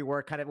discovery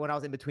work kind of when I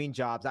was in between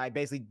jobs. I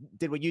basically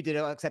did what you did,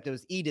 except it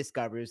was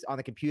e-discoveries on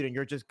the computer, and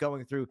you're just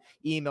going through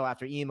email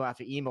after email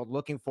after email,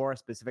 looking for a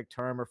specific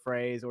term or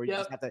phrase, or you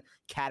just have to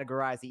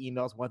categorize the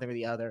emails one thing or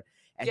the other.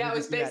 And it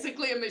was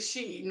basically a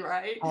machine,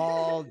 right?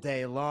 All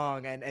day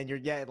long. And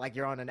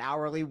you're on an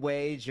hourly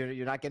wage,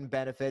 you're not getting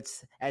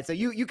benefits. And so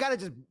you kind of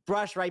just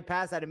brush right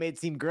past that. It made it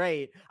seem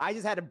great. I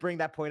just had to bring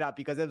that point up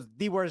because it was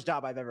the worst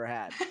job I've ever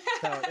had.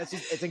 So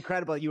it's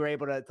incredible you were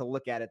able to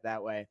look at it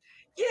that way.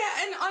 Yeah,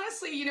 and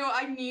honestly,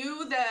 I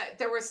knew that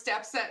there were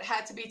steps that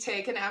had to be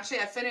taken. Actually,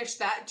 I finished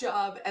that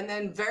job and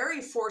then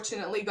very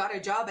fortunately got a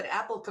job at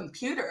Apple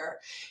Computer.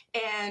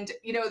 And,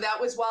 that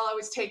was while I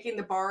was taking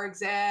the bar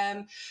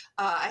exam.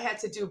 I had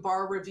to do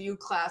bar review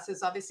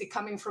classes, obviously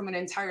coming from an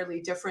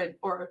entirely different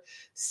or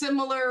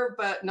similar,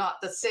 but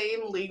not the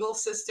same legal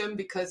system,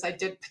 because I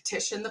did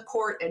petition the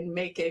court and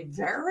make a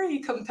very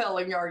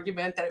compelling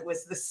argument that it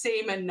was the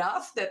same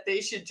enough that they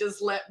should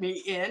just let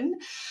me in.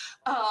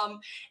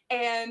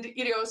 And,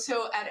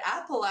 so at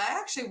Apple, I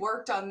actually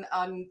worked on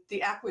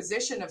the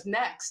acquisition of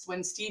Next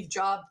when Steve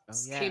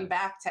Jobs came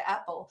back to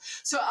Apple.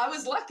 So I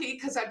was lucky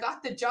because I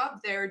got the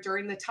job there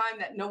during the time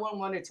that no one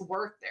wanted to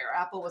work there.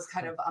 Apple was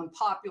kind of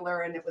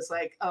unpopular, and it was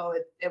like,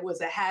 it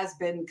was a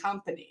has-been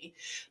company.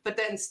 But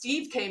then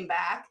Steve came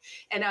back,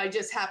 and I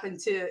just happened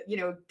to,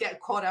 get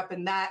caught up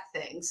in that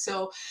thing.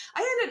 So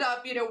I ended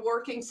up,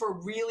 working for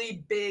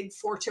really big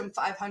Fortune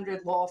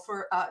 500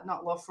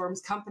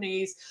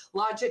 companies,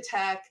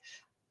 Logitech.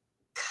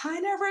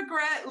 Kind of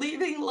regret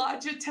leaving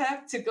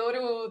Logitech to go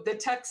to the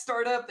tech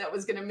startup that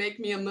was going to make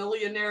me a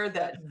millionaire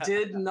that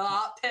did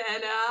not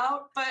pan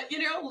out. But,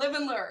 live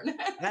and learn.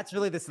 That's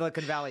really the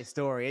Silicon Valley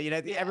story.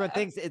 Everyone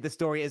thinks the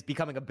story is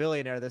becoming a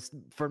billionaire.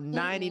 For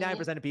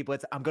 99% of people,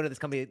 it's I'm going to this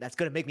company that's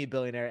going to make me a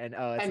billionaire.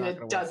 And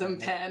it doesn't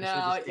pan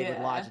out. With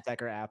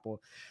Logitech or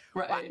Apple.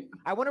 Right. Well,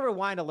 I want to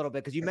rewind a little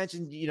bit because you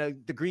mentioned,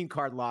 the green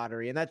card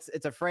lottery, and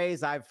it's a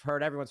phrase I've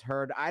heard, everyone's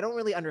heard. I don't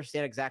really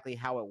understand exactly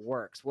how it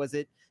works. Was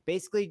it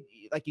basically,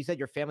 like you said,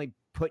 your family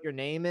put your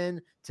name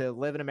in to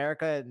live in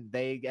America and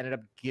they ended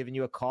up giving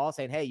you a call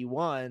saying, hey, you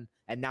won,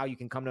 and now you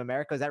can come to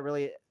America? Is that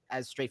really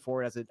as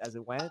straightforward as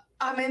it went?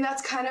 I mean,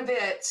 that's kind of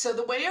it. So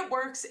the way it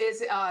works is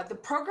the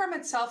program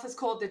itself is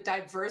called the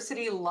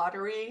Diversity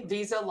Lottery,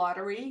 Visa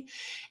Lottery,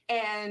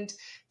 and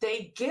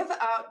they give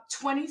out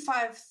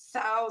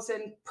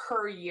 25,000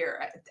 per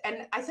year.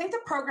 And I think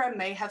the program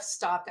may have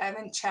stopped. I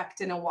haven't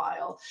checked in a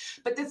while.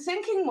 But the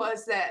thinking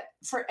was that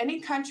for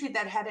any country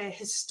that had a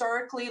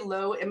historically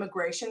low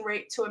immigration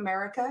rate to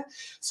America,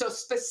 so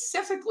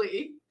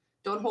specifically,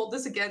 don't hold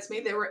this against me,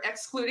 they were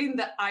excluding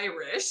the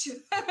Irish.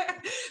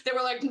 They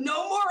were like,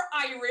 no more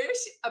Irish.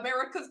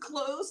 America's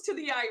closed to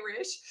the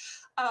Irish.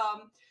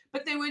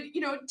 But they would,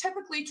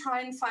 typically try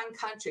and find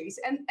countries.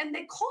 And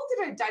they called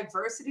it a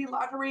diversity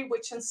lottery,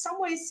 which in some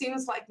ways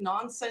seems like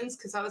nonsense,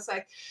 because I was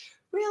like,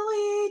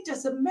 really?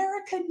 Does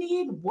America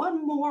need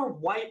one more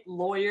white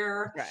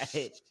lawyer?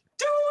 Right.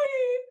 Do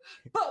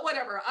we? But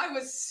whatever, I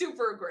was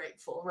super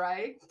grateful,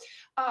 right?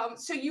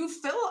 So you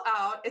fill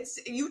out,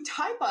 you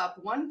type up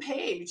one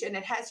page and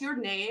it has your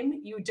name,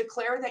 you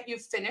declare that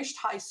you've finished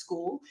high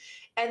school,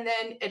 and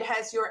then it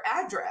has your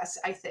address,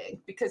 I think,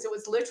 because it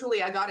was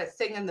literally, I got a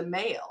thing in the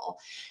mail.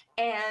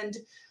 And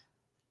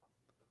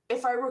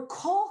if I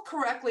recall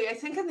correctly, I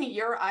think in the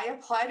year I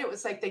applied, it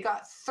was like they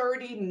got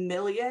 30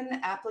 million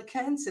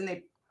applicants,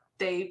 and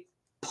they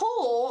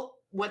pull,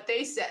 what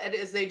they said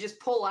is they just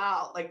pull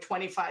out like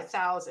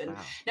 25,000. Wow.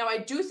 Now, I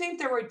do think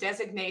there were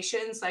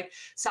designations, like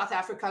South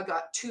Africa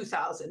got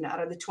 2,000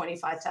 out of the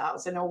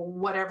 25,000 or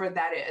whatever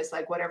that is,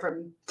 like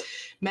whatever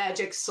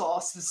magic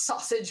sauce, the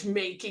sausage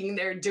making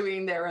they're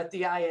doing there at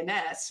the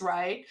INS,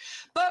 right?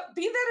 But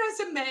be that as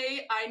it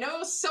may, I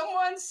know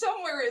someone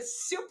somewhere is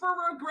super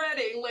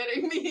regretting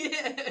letting me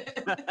in.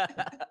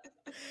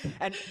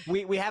 And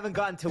we haven't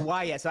gotten to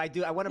why yet. So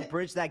I want to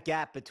bridge that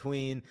gap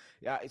between,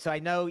 so I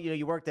know,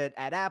 you worked at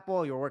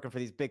Apple, you were working for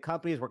these big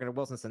companies, working at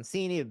Wilson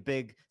Sonsini, a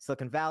big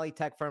Silicon Valley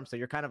tech firm. So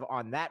you're kind of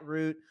on that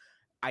route.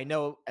 I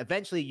know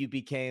eventually you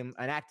became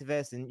an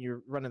activist and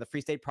you're running the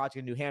Free State Project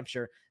in New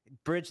Hampshire.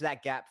 Bridge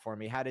that gap for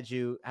me. How'd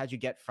you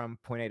get from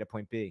point A to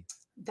point B?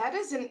 That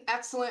is an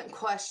excellent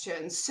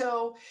question.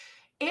 So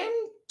in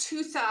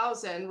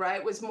 2000,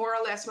 right, was more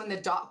or less when the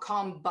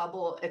dot-com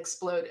bubble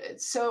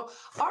exploded. So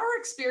our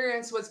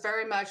experience was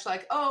very much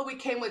like, we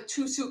came with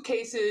 2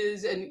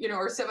 suitcases and,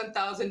 or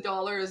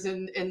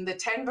 $7,000 in the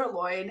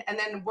Tenderloin, and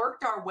then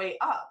worked our way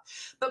up.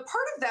 But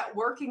part of that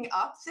working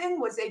up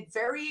thing was a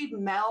very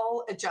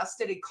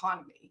maladjusted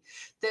economy.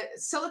 The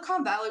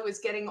Silicon Valley was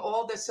getting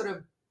all this sort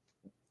of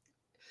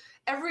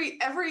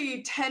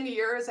every 10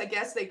 years, I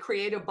guess, they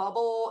create a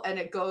bubble and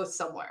it goes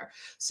somewhere.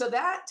 So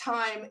that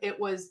time it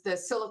was the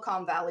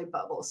Silicon Valley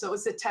bubble. So it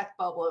was the tech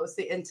bubble, it was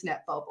the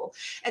internet bubble.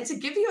 And to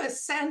give you a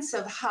sense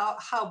of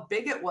how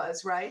big it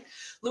was, right?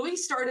 Louis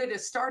started a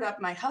startup,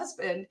 my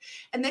husband,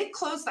 and they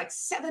closed like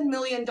 $7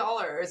 million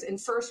in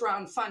first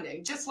round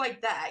funding, just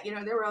like that. They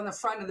were on the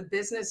front of the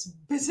Business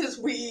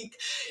Week,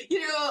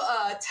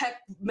 tech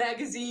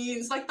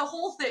magazines, like the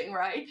whole thing,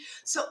 right?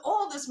 So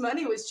all this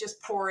money was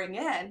just pouring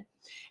in.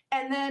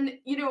 And then,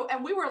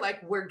 and we were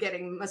like, we're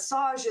getting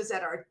massages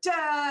at our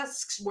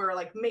desks. We're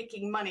like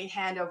making money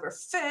hand over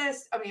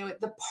fist. I mean,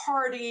 the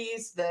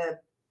parties,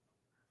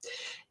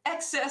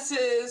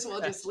 excesses.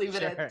 We'll just leave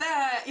it at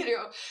that. It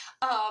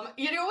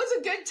was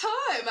a good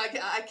time.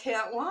 I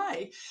can't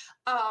lie.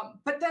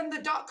 But then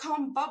the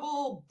dot-com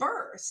bubble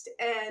burst,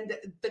 and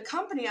the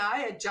company I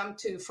had jumped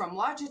to from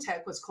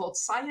Logitech was called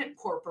Scient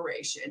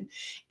Corporation,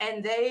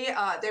 and they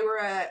were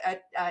a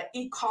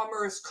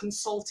e-commerce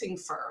consulting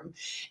firm.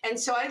 And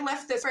so I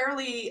left this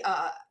fairly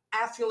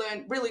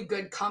affluent, really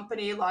good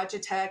company,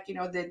 Logitech.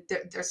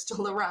 They're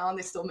still around,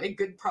 they still make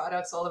good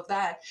products, all of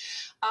that,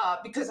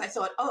 because I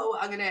thought,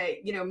 I'm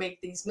gonna make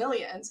these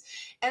millions.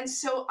 And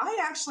so I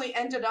actually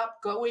ended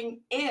up going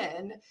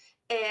in,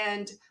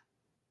 and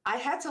I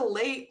had to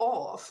lay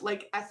off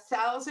like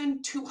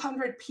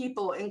 1,200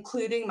 people,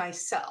 including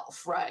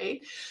myself, right?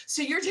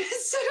 So you're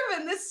just sort of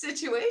in this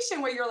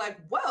situation where you're like,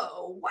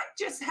 whoa, what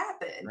just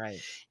happened?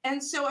 Right.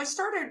 And so I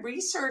started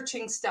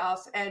researching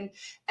stuff, and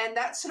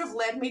that sort of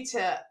led me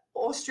to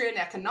Austrian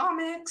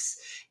economics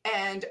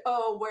and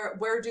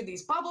where do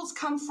these bubbles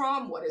come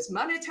from? What is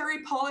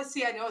monetary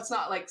policy? I know it's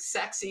not like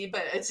sexy,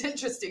 but it's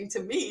interesting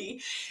to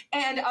me.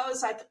 And I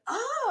was like,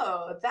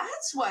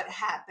 that's what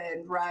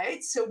happened,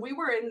 right? So we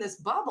were in this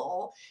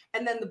bubble,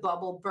 and then the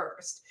bubble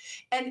burst.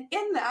 And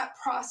in that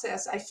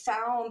process, I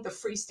found the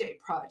Free State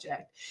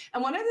Project.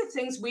 And one of the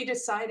things we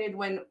decided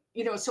when,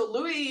 so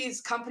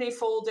Louis' company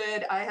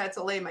folded, I had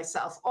to lay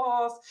myself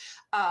off.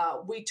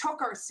 We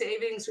took our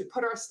savings, we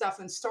put our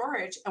stuff in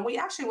storage, and we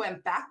actually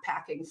went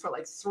backpacking for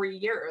like 3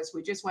 years.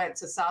 We just went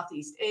to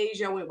Southeast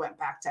Asia. We went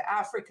back to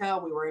Africa.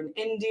 We were in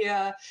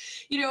India.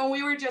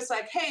 We were just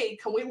like, hey,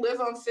 can we live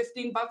on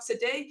 $15 a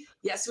day?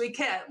 Yes, we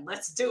can.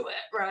 Let's do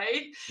it,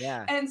 right?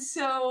 Yeah. And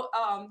so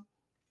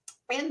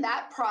in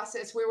that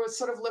process, we were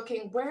sort of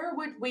looking, where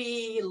would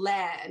we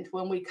land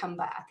when we come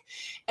back?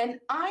 And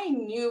I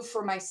knew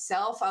for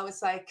myself, I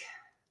was like,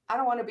 I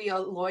don't want to be a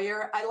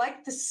lawyer. I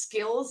like the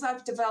skills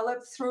I've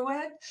developed through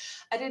it.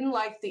 I didn't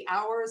like the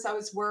hours I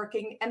was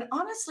working. And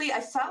honestly,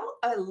 I felt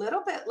a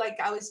little bit like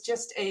I was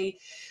just a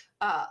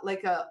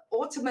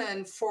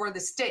ottoman for the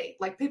state.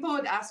 Like people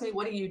would ask me,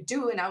 what do you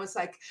do? And I was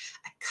like,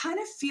 I kind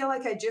of feel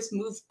like I just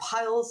move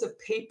piles of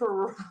paper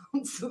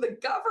around for the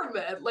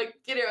government,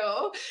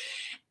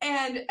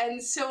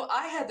 And so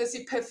I had this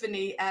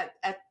epiphany at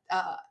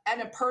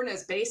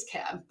Annapurna's base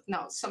camp.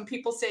 Now, some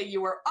people say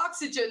you were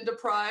oxygen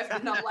deprived,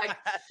 and I'm like,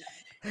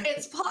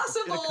 it's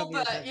possible,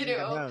 but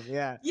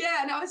yeah.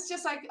 And I was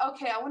just like,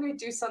 okay, I want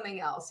to do something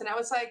else. And I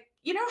was like,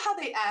 how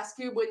they ask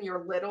you when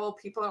you're little,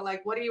 people are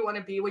like, what do you want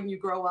to be when you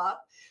grow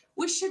up?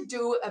 We should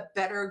do a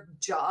better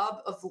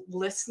job of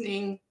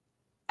listening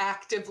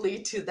actively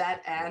to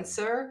that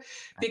answer,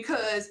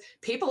 because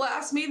people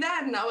asked me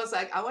that, and I was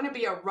like, I want to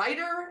be a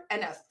writer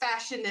and a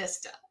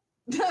fashionista.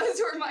 Those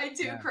were my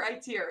two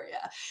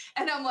criteria.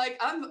 And I'm like,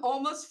 I'm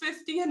almost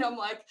 50, and I'm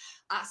like,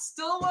 I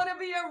still want to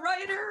be a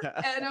writer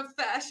and a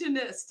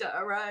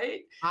fashionista,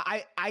 right?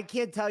 I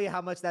can't tell you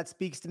how much that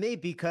speaks to me,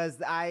 because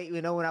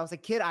when I was a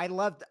kid, I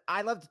loved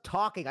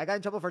talking. I got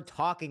in trouble for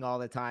talking all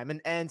the time.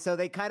 And so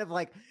they kind of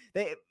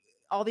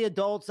all the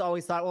adults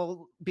always thought,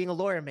 well, being a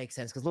lawyer makes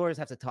sense because lawyers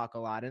have to talk a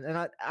lot. And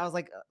I was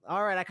like,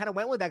 all right, I kind of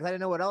went with that because I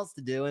didn't know what else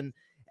to do.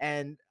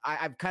 And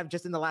I've kind of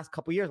just in the last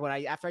couple of years,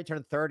 after I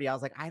turned 30, I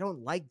was like, I don't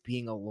like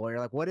being a lawyer.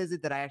 Like, what is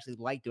it that I actually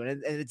like doing?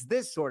 And it's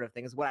this sort of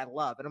thing is what I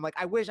love. And I'm like,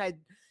 I wish I'd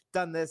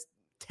done this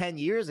 10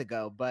 years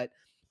ago, but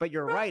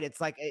you're right. It's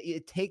like,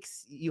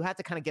 you have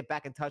to kind of get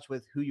back in touch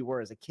with who you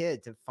were as a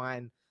kid to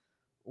find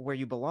where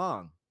you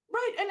belong.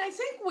 Right. And I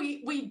think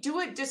we do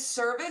a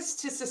disservice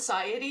to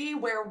society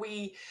where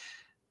we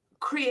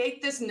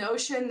create this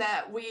notion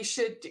that we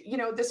should,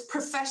 this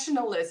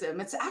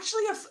professionalism. It's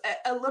actually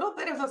a little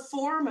bit of a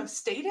form of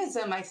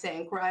statism, I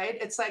think, right?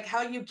 It's like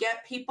how you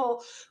get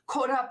people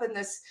caught up in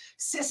this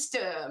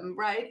system,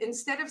 right?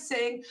 Instead of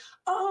saying,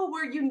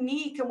 we're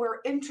unique and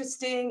we're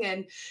interesting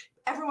and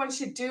everyone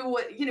should do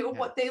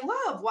what they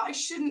love. Why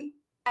shouldn't,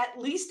 at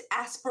least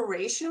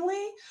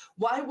aspirationally,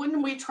 why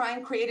wouldn't we try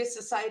and create a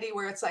society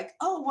where it's like,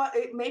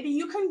 maybe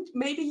you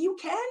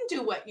can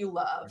do what you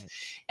love. Right.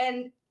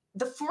 And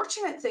the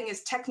fortunate thing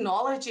is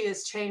technology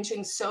is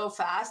changing so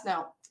fast.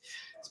 Now,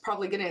 it's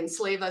probably going to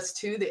enslave us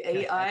too. The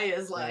AI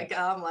is like,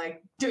 I'm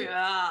like,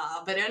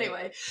 but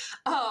anyway.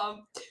 But,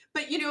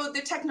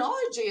 the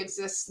technology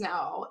exists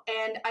now.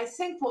 And I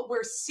think what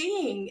we're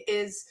seeing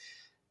is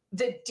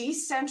the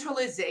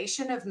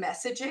decentralization of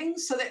messaging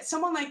so that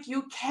someone like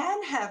you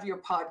can have your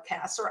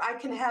podcast or I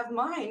can have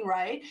mine,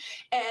 right?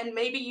 And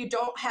maybe you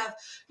don't have,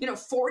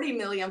 40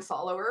 million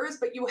followers,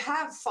 but you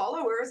have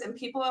followers and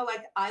people are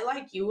like, I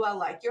like you, I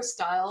like your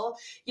style,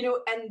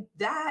 and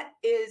that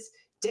is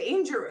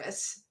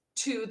dangerous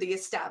to the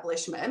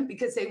establishment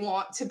because they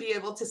want to be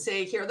able to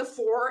say, here are the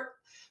 4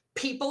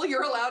 people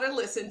you're allowed to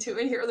listen to,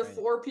 and here are the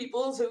 4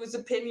 people whose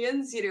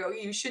opinions,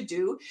 you should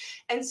do.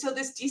 And so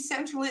this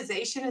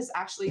decentralization is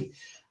actually,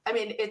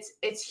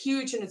 it's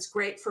huge and it's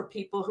great for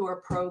people who are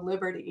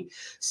pro-liberty.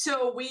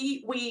 So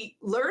we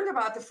learned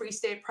about the Free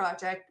State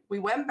Project. We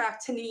went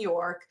back to New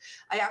York.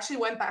 I actually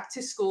went back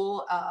to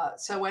school.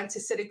 So I went to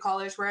City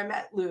College where I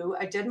met Lou.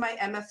 I did my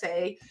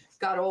MFA,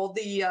 got all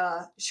the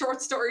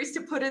short stories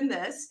to put in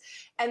this.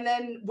 And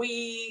then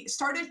we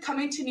started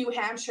coming to New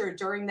Hampshire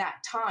during that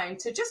time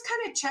to just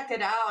kind of check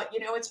it out. You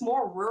know, it's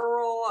more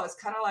rural. I was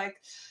kind of like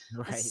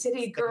a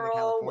city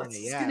girl. What's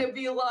this going to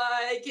be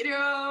like, you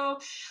know?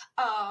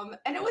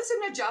 And it was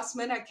an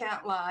adjustment, I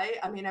can't lie.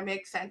 I mean, I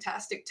make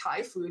fantastic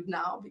Thai food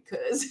now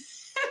because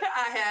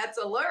I had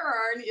to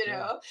learn, you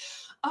know.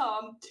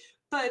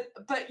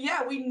 But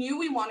yeah, we knew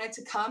we wanted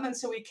to come. And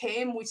so we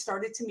came, we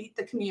started to meet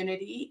the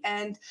community.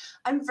 And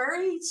I'm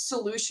very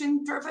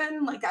solution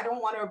driven. Like, I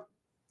don't want to,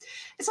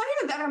 it's not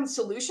even that I'm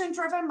solution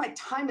driven. My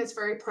time is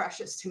very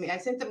precious to me. I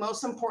think the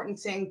most important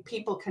thing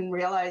people can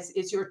realize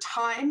is your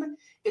time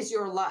is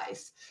your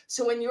life.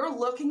 So when you're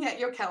looking at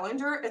your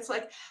calendar, it's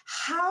like,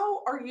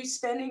 how are you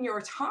spending your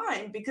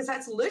time? Because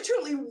that's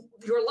literally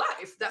your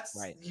life. That's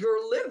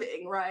your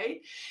living,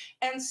 right?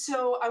 And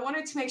so I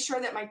wanted to make sure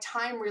that my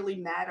time really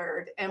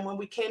mattered. And when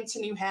we came to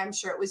New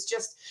Hampshire, it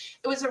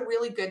was a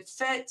really good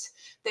fit.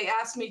 They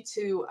asked me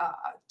to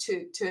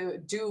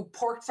do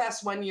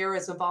PorcFest 1 year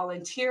as a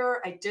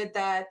volunteer. I did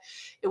that.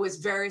 It was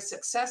very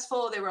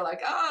successful. They were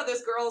like, oh,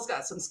 this girl's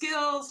got some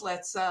skills.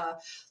 Let's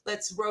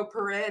rope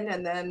her in.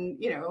 And then,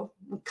 you know,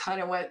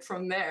 kind of went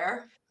from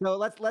there. So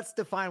let's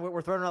define what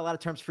we're throwing around a lot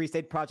of terms. Free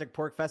State Project,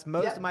 PorcFest.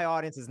 Most of my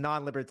audience is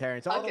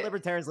non-libertarian. So all the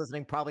libertarians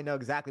listening probably know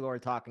exactly what we're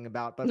talking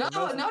about. But not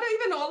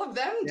even all of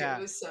them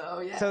do.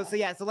 So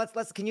yeah. So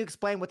let's can you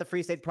explain what the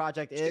Free State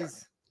Project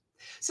is?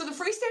 So the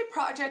Free State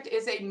Project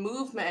is a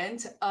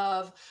movement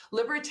of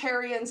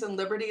libertarians and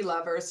liberty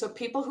lovers. So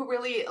people who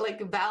really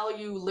like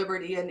value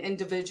liberty and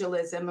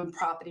individualism and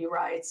property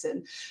rights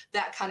and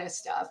that kind of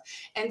stuff.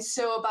 And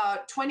so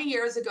about 20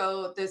 years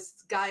ago, this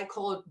guy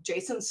called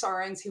Jason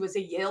Sorens, he was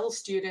a Yale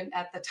student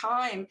at the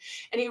time,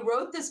 and he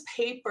wrote this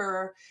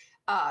paper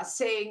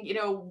saying, you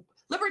know,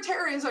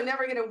 libertarians are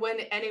never going to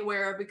win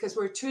anywhere because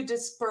we're too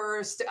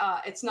dispersed.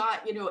 It's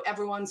not, you know,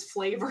 everyone's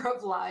flavor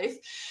of life.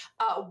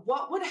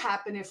 What would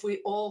happen if we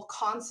all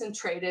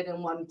concentrated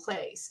in one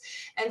place?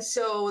 And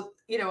so,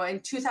 you know, in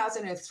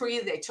 2003,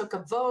 they took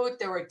a vote.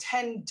 There were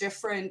 10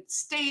 different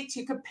states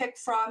you could pick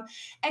from,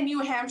 and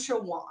New Hampshire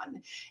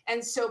won.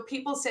 And so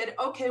people said,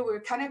 okay, we're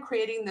kind of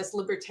creating this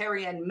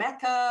libertarian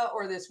mecca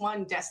or this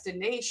one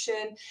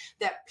destination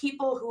that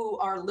people who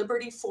are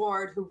liberty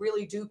forward, who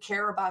really do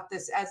care about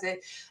this as a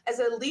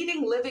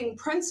leading living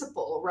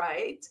principle,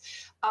 right?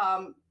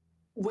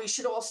 We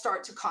should all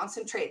start to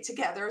concentrate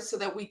together so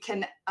that we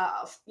can,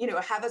 you know,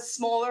 have a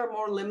smaller,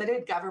 more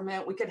limited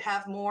government. We could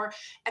have more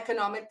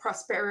economic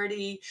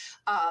prosperity,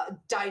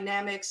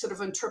 dynamic sort of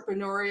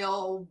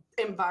entrepreneurial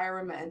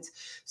environment.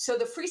 So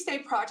the Free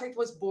State Project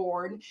was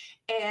born.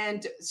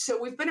 And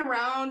so we've been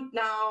around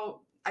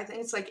now, I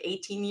think it's like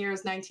 18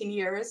 years, 19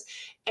 years.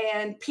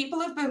 And people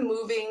have been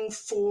moving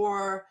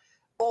for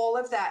all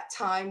of that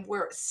time.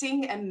 We're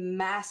seeing a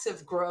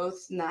massive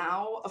growth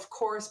now, of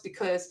course,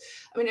 because,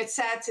 I mean, it's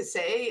sad to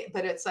say,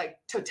 but it's like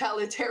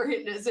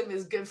totalitarianism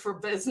is good for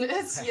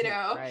business, you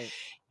know? Right.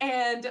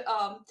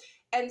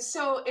 And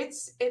so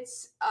it's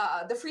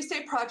the Free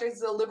State Project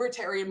is a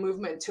libertarian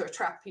movement to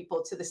attract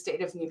people to the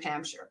state of New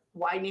Hampshire.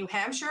 Why New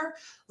Hampshire?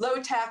 Low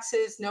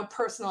taxes, no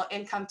personal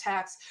income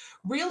tax,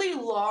 really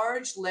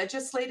large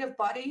legislative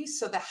body.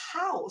 So the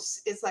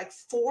House is like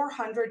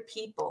 400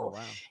 people. Oh,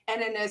 wow.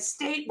 And in a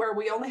state where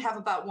we only have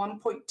about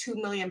 1.2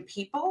 million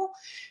people,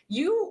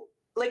 you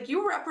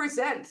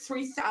represent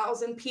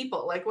 3,000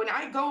 people. Like when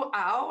I go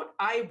out,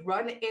 I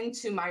run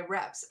into my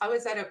reps. I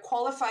was at a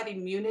qualified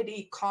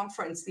immunity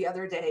conference the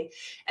other day,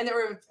 and there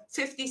were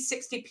 50,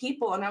 60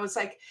 people. And I was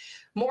like,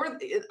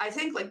 I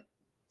think like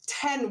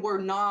 10 were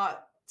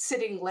not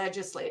sitting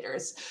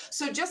legislators.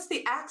 So just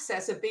the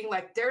access of being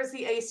like, there's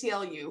the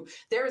ACLU,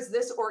 there's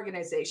this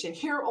organization,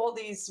 here are all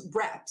these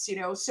reps, you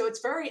know, so it's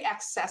very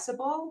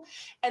accessible.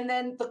 And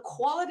then the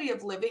quality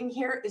of living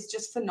here is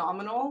just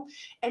phenomenal.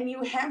 And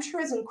New Hampshire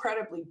is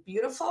incredibly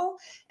beautiful,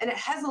 and it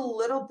has a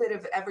little bit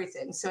of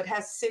everything. So it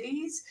has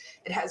cities,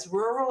 it has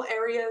rural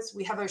areas.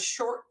 We have a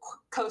short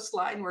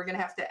coastline. We're going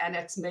to have to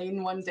annex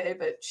Maine one day,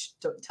 but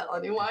don't tell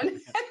anyone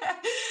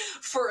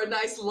for a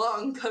nice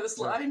long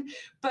coastline.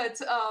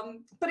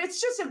 But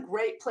it's just a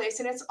great place.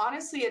 And it's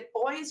honestly, it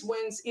always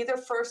wins either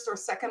first or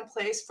second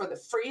place for the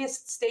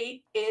freest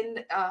state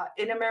in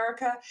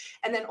America,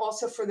 and then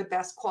also for the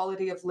best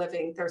quality of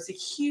living. There's a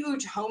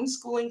huge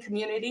homeschooling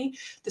community.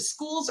 The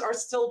schools are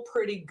still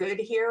pretty good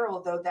here,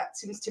 although that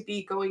seems to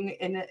be going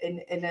in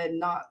a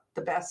not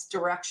the best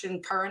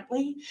direction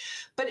currently.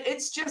 But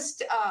it's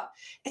just,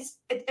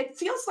 it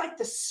feels like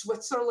the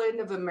Switzerland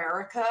of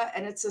America,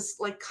 and it's this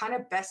like kind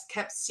of best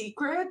kept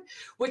secret,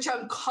 which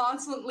I'm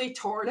constantly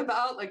torn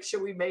about. Like,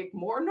 should we make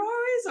more noise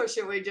or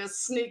should we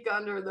just sneak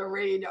under the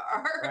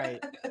radar?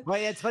 Right. Well,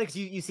 yeah, it's funny because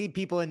you see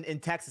people in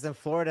Texas and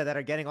Florida that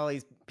are getting all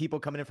these people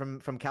coming in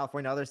from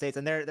California and other states,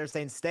 and they're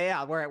saying, stay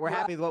out. We're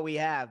happy with what we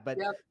have. But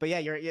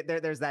yeah,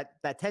 there's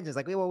that tension. It's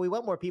like, well, we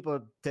want more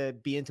people to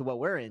be into what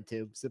we're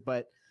into. So,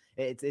 but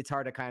it's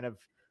hard to kind of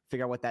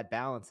figure out what that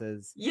balance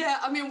is. Yeah,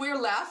 I mean, we're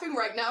laughing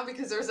right now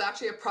because there's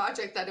actually a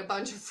project that a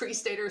bunch of Free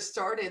Staters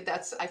started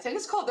I think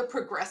it's called the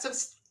Progressive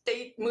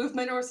state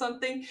movement or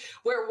something,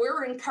 where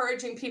we're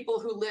encouraging people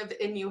who live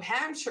in New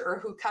Hampshire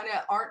who kind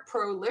of aren't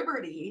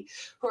pro-liberty,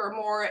 who are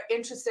more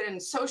interested in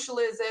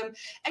socialism.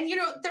 And, you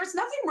know, there's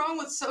nothing wrong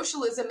with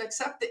socialism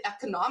except the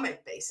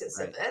economic basis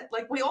of it.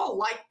 Like, we all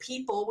like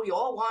people. We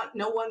all want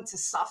no one to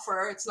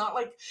suffer. It's not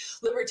like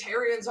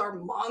libertarians are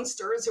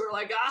monsters who are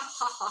like, ah,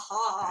 ha, ha,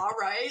 ha,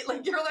 right?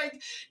 Like, you're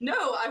like,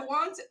 no,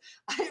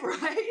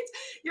 right?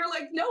 You're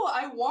like, no,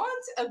 I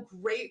want a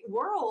great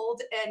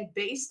world. And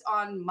based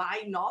on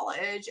my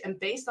knowledge and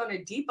based on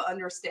a deep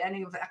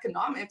understanding of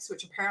economics,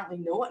 which apparently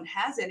no one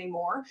has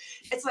anymore,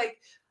 it's like,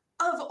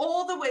 of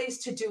all the ways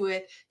to do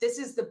it, this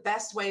is the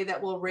best way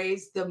that will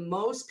raise the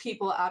most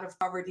people out of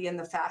poverty in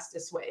the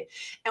fastest way.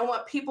 And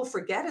what people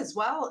forget as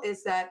well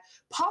is that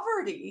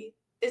poverty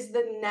is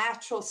the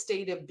natural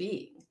state of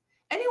being.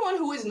 Anyone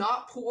who is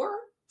not poor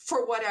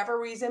for whatever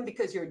reason,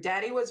 because your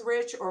daddy was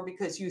rich or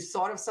because you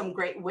thought of some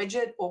great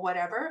widget or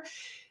whatever,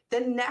 the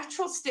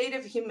natural state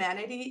of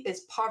humanity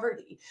is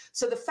poverty.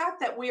 So the fact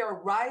that we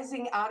are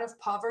rising out of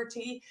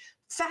poverty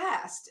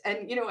fast,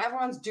 and, you know,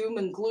 everyone's doom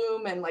and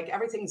gloom and like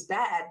everything's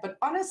bad, but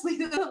honestly,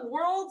 the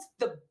world's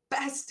the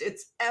best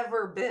it's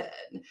ever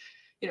been,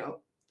 you know,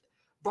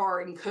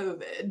 barring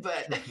COVID,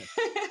 but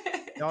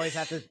you always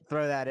have to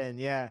throw that in.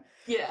 Yeah.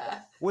 Yeah.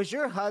 Was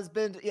your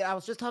husband? Yeah, I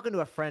was just talking to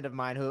a friend of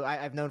mine who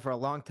I've known for a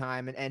long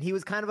time, and he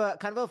was kind of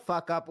a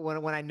fuck up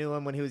when I knew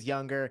him when he was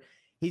younger.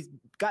 He's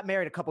got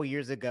married a couple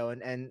years ago,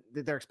 and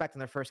they're expecting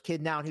their first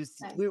kid now. And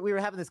we were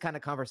having this kind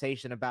of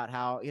conversation about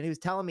how, you know, he was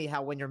telling me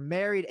how when you're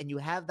married and you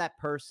have that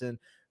person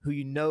who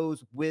you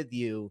know's with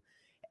you,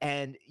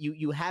 and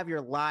you have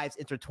your lives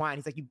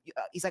intertwined.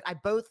 He's like, I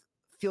both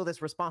feel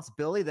this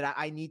responsibility that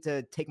I need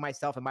to take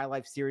myself and my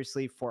life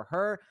seriously for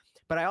her,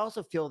 but I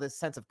also feel this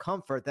sense of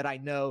comfort that I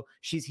know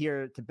she's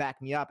here to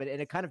back me up, and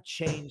it kind of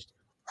changed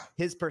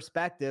his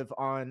perspective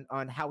on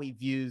how he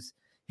views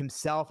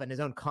himself and his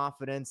own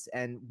confidence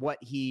and what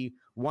he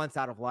wants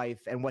out of life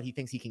and what he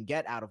thinks he can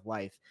get out of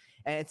life.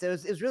 And so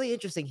it was really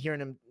interesting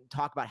hearing him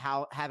talk about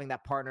how having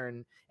that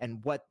partner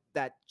and what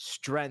that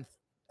strength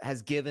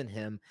has given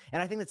him.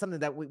 And I think that's something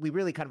that we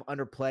really kind of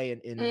underplay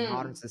in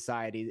modern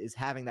society, is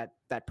having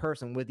that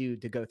person with you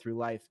to go through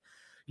life.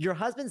 Your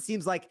husband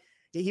seems like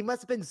he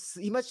must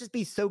just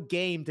be so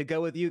game to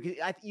go with you.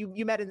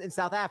 You met in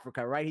South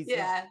Africa, right?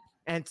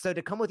 And so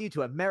to come with you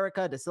to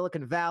America, to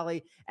Silicon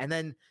Valley, and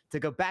then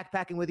to go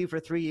backpacking with you for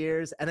 3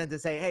 years, and then to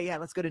say, hey, yeah,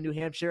 let's go to New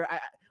Hampshire.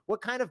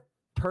 What kind of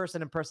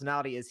person and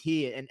personality is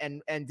he?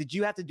 And did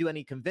you have to do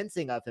any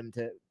convincing of him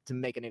to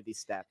make any of these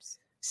steps?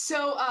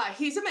 So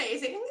he's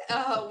amazing.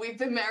 We've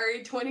been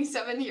married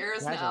 27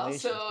 years now.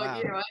 So, wow.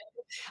 You know,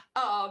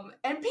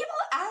 and people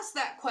ask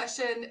that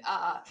question.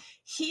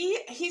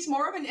 He's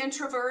more of an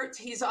introvert.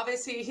 He's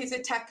a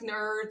tech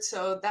nerd.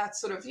 So that's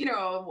sort of, you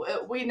know,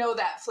 we know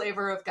that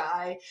flavor of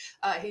guy.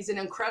 He's an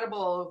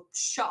incredible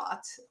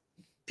shot.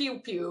 Pew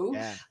pew.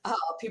 Yeah.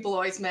 People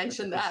always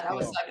mention that. I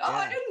was like, oh, yeah.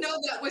 I didn't know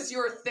that was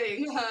your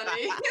thing,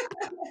 honey.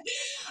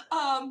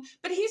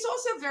 But he's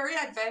also very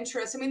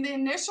adventurous. I mean, the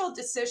initial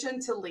decision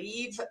to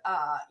leave,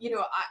 you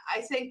know,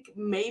 I think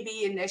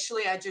maybe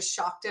initially I just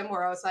shocked him,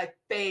 where I was like,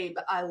 babe,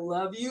 I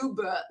love you,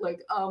 but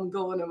like, I'm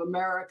going to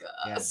America.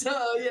 Yeah. So,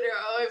 you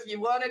know, if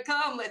you want to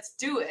come, let's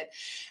do it.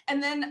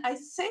 And then I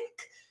think,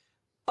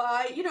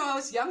 you know, I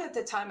was young at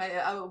the time.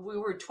 We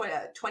were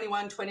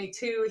 21,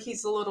 22.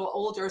 He's a little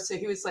older, so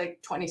he was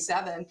like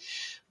 27.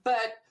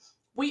 But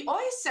we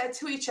always said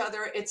to each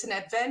other, it's an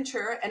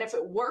adventure, and if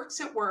it works,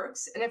 it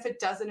works, and if it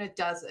doesn't, it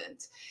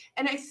doesn't.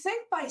 And I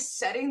think by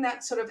setting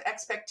that sort of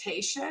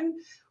expectation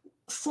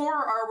for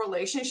our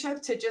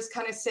relationship, to just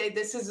kind of say,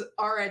 this is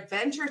our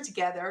adventure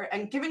together,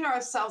 and giving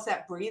ourselves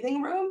that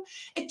breathing room,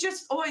 it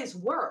just always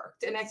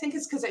worked. And I think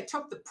it's because I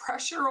took the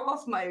pressure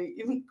off my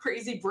even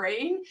crazy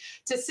brain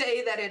to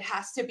say that it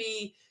has to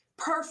be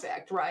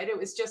perfect, right? It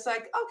was just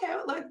like, okay,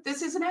 look,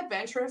 this is an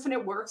adventure. If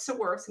it works, it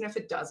works. And if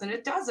it doesn't,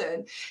 it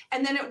doesn't.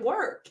 And then it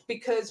worked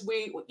because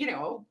we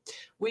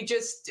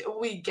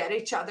get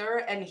each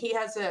other, and he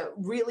has a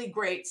really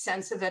great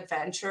sense of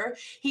adventure.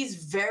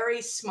 He's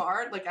very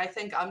smart. Like, I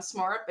think I'm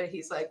smart, but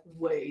he's like,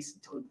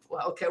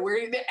 okay, we're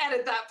going to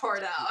edit that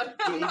part out.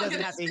 He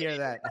doesn't have to hear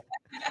that.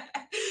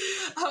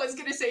 I was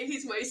going to say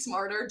he's way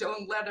smarter.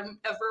 Don't let him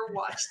ever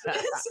watch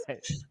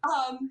this.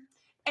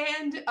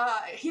 And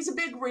he's a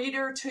big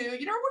reader too.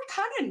 You know,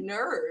 we're kind of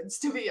nerds,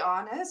 to be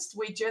honest.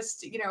 We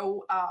just, you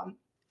know,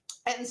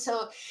 and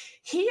so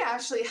he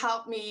actually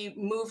helped me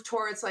move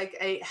towards like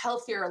a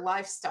healthier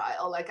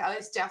lifestyle. Like, I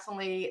was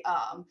definitely,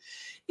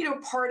 you know,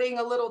 partying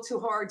a little too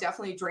hard,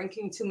 definitely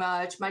drinking too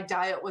much. My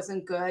diet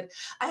wasn't good.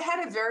 I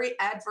had a very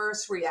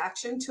adverse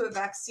reaction to a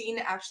vaccine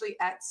actually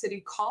at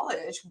City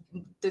College.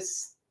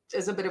 This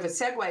is a bit of a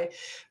segue,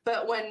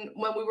 but when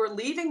we were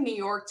leaving New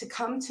York to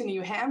come to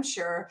New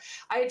Hampshire,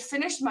 I had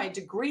finished my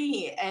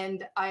degree,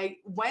 and I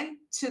went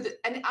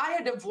and I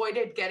had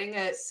avoided getting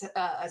a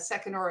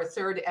second or a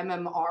third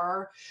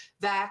MMR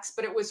vax,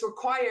 but it was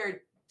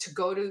required to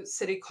go to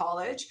City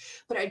College,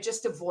 but I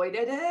just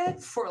avoided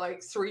it for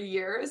like 3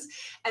 years.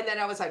 And then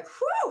I was like,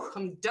 whew,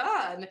 I'm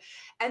done.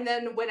 And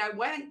then when I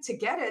went to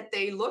get it,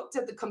 they looked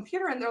at the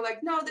computer and they're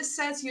like, no, this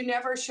says you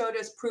never showed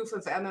us proof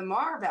of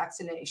MMR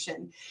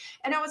vaccination.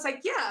 And I was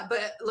like, yeah,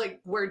 but like,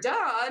 we're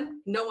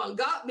done. No one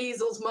got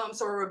measles,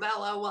 mumps, or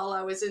rubella while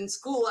I was in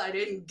school. I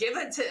didn't give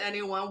it to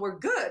anyone. We're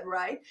good,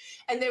 right?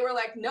 And they were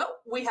like,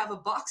 nope, we have a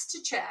box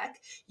to check.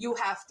 You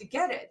have to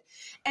get it.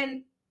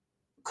 And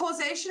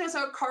causation is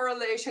not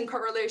correlation.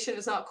 Correlation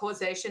is not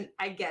causation.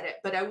 I get it.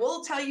 But I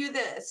will tell you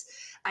this.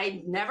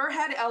 I never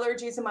had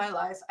allergies in my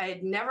life. I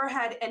had never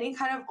had any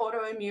kind of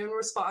autoimmune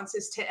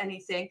responses to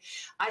anything.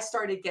 I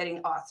started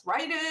getting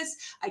arthritis.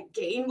 I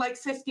gained like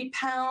 50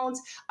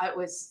 pounds. I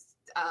was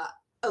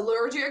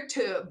allergic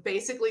to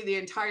basically the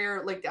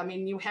entire, like, I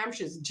mean, New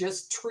Hampshire's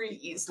just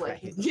trees,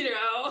 like, Right. you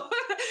know?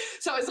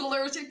 So I was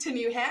allergic to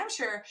New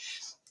Hampshire.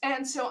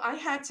 And so I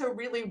had to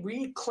really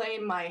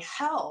reclaim my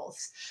health.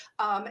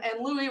 And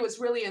Louis was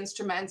really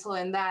instrumental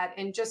in that,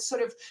 and just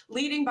sort of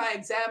leading by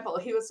example.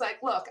 He was like,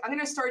 look, I'm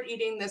going to start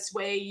eating this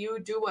way. You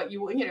do what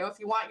you know, if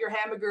you want your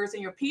hamburgers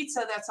and your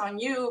pizza, that's on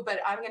you.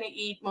 But I'm going to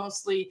eat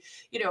mostly,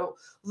 you know,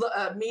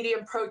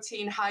 medium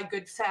protein, high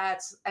good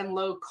fats, and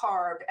low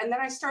carb. And then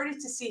I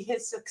started to see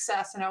his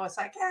success, and I was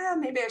like,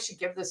 maybe I should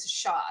give this a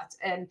shot.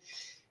 And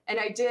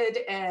I did.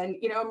 And,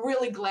 you know, I'm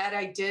really glad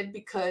I did,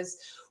 because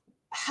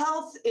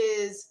health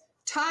is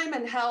time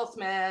and health,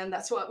 man.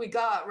 That's what we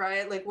got,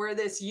 right? Like, we're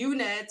this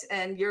unit,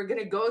 and you're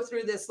going to go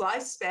through this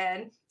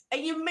lifespan,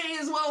 and you may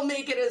as well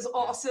make it as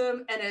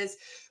awesome and as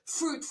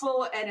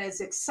fruitful and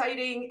as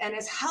exciting and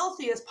as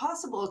healthy as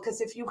possible.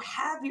 Because if you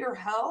have your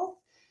health,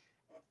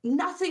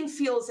 nothing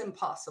feels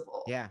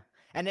impossible. Yeah.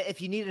 And if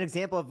you need an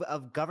example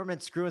of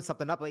government screwing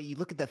something up, like, you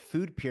look at the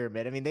food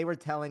pyramid. I mean, they were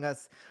telling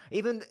us,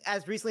 even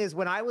as recently as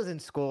when I was in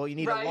school, you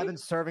need 11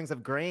 servings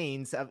of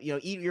grains, of, you know,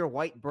 eat your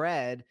white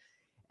bread.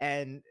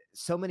 And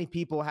so many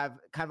people have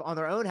kind of on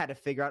their own had to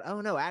figure out,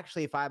 oh no,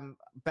 actually, if I'm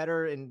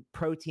better in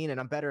protein and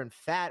I'm better in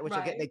fat, which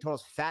again, they told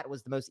us fat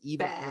was the most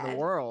evil thing in the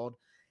world.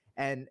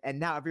 And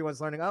now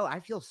everyone's learning, oh, I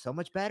feel so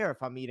much better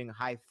if I'm eating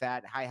high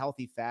fat, high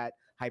healthy fat,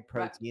 high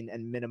protein,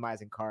 and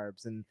minimizing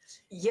carbs. And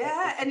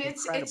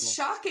it's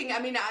shocking. I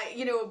mean,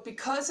 you know,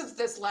 because of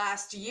this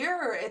last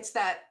year, it's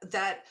that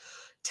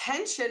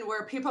tension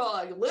where people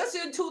are like,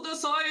 listen to the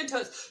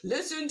scientists,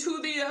 listen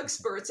to the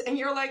experts, and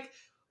you're like,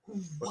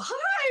 why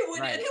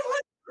would anyone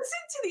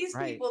listen to these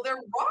people? They're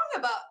wrong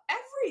about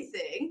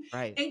everything,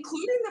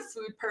 including the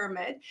food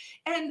pyramid.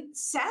 And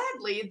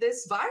sadly,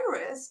 this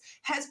virus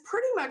has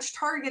pretty much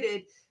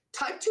targeted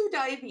type 2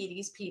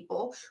 diabetes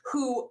people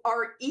who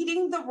are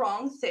eating the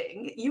wrong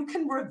thing. You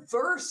can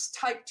reverse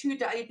type 2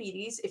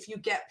 diabetes if you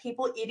get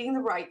people eating the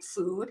right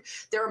food.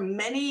 There are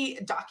many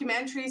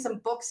documentaries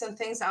and books and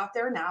things out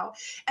there now.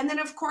 And then,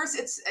 of course,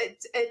 it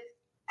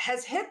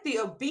has hit the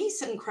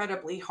obese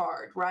incredibly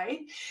hard,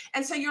 right?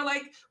 And so you're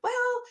like,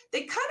 well,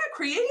 they kind of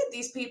created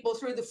these people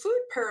through the food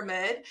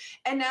pyramid.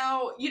 And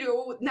now, you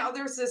know, now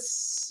there's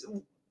this,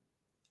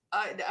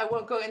 I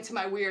won't go into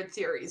my weird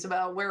theories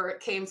about where it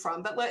came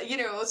from, but you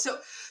know,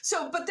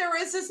 but there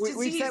is this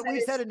disease.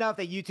 We said enough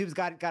that YouTube's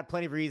got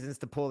plenty of reasons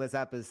to pull this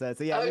episode.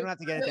 So yeah, we don't have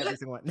to get into every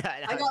single one.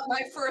 I got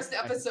my first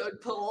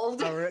episode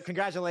pulled. Oh,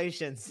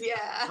 congratulations.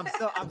 Yeah.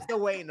 I'm still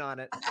waiting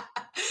on it.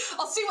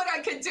 I'll see what I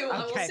can do. Okay,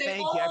 I will say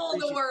thank all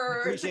you. the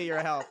words. Appreciate your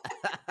help.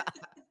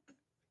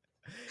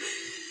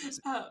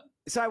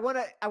 So I want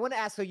to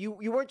ask. So you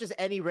weren't just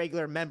any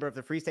regular member of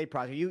the Free State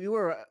Project. You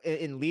were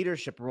in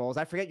leadership roles.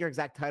 I forget your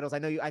exact titles. I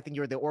know I think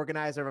you were the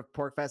organizer of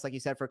PorcFest, like you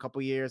said, for a couple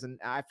of years. And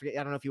I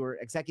don't know if you were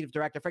executive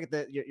director. I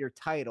forget your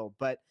title.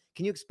 But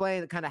can you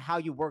explain kind of how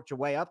you worked your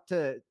way up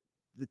to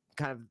the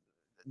kind of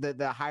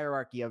the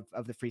hierarchy of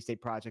the Free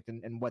State Project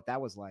and what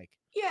that was like?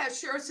 Yeah,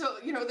 sure. So,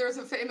 you know, there's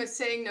a famous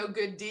saying, no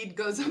good deed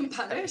goes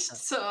unpunished.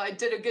 So I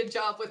did a good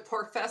job with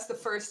PorcFest the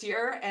first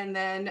year. And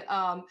then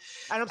I'm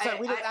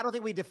sorry, I don't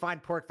think we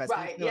defined PorcFest.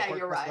 Right. Yeah,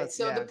 you're right.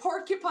 So the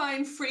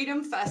Porcupine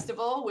Freedom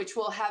Festival, which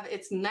will have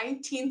its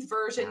 19th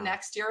version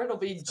next year. It'll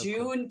be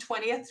June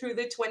 20th through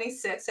the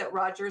 26th at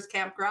Rogers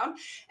Campground.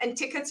 And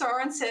tickets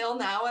are on sale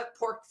now at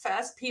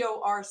PorcFest,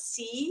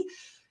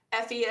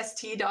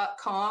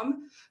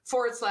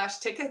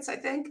 PorcFest.com/tickets, I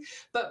think.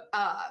 But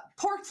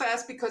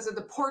PorcFest because of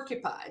the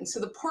porcupine. So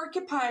the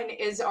porcupine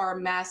is our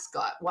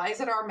mascot. Why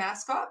is it our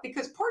mascot?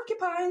 Because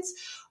porcupines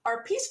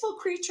are peaceful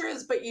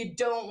creatures, but you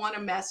don't want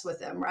to mess with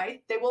them,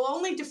 right? They will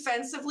only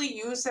defensively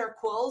use their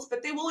quills,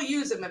 but they will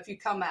use them if you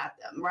come at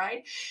them,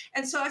 right?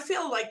 And so I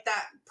feel like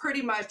that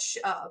pretty much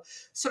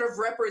sort of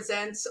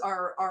represents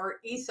our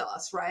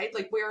ethos, right?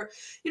 Like we're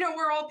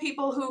all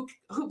people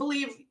who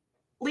believe,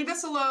 leave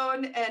us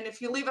alone, and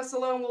if you leave us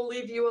alone, we'll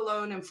leave you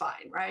alone, and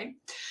fine, right?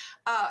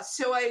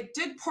 So I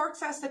did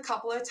PorcFest a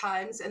couple of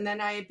times, and then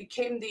I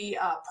became the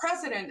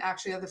president,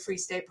 actually, of the Free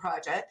State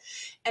Project.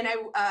 And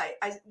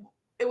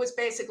it was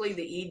basically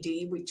the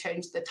ED. We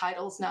changed the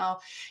titles now.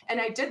 And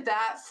I did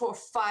that for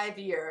 5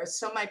 years.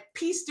 So my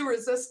piece de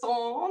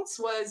resistance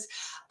was,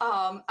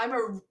 I'm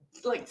a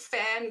like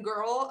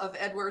fangirl of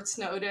Edward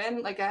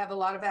Snowden. Like I have a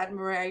lot of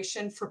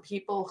admiration for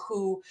people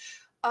who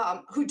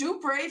do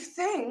brave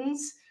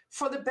things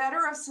for the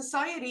better of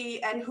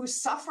society and who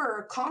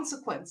suffer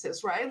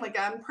consequences, right? Like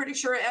I'm pretty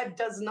sure Ed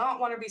does not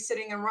want to be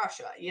sitting in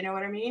Russia. You know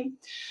what I mean?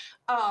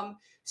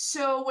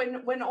 So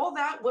when all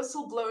that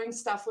whistleblowing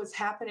stuff was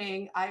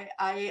happening,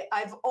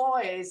 I've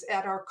always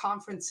at our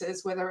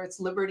conferences, whether it's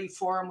Liberty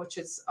Forum, which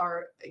is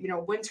our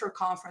winter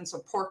conference,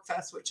 or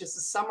PorcFest, which is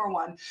the summer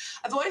one,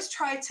 I've always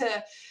tried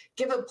to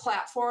give a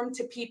platform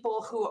to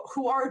people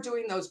who are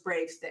doing those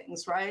brave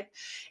things, right?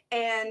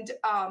 And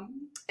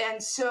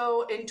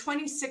so in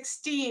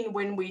 2016,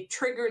 when we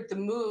triggered the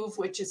move,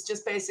 which is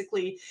just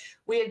basically,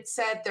 we had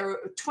said there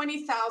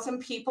 20,000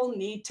 people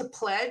need to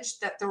pledge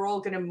that they're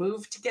all going to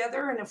move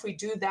together, and if we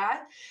do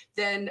that,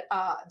 then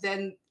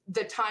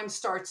the time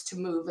starts to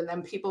move, and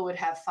then people would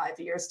have 5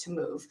 years to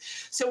move.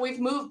 So we've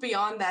moved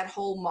beyond that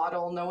whole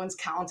model. No one's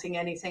counting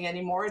anything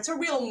anymore. It's a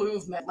real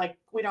movement. Like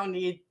we don't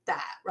need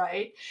that,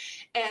 right?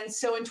 And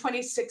so in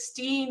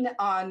 2016,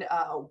 on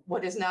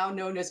what is now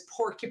known as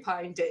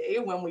Porcupine Day,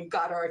 when we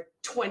got our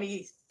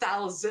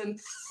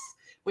 20,000th,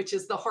 which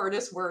is the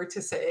hardest word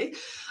to say,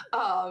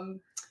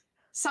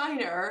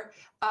 signer,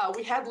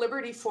 we had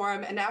Liberty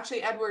Forum, and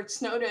actually Edward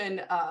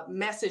Snowden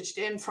messaged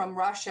in from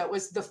Russia. It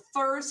was the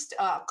first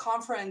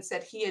conference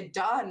that he had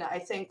done, I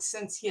think,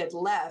 since he had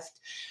left.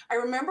 I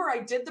remember I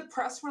did the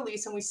press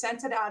release and we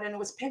sent it out, and it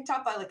was picked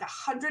up by like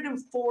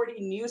 140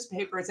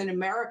 newspapers in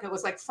America. It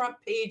was like front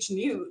page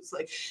news,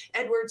 like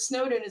Edward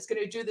Snowden is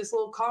going to do this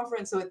little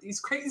conference with these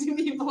crazy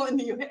people in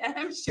New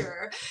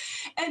Hampshire.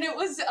 And it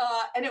was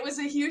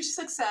a huge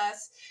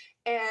success.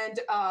 And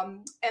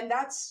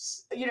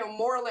that's,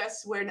 more or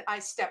less when I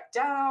stepped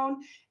down.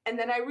 And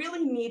then I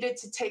really needed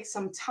to take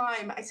some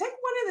time. I think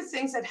one of the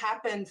things that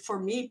happened for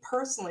me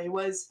personally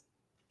was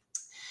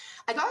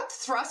I got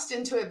thrust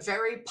into a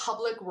very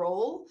public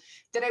role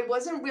that I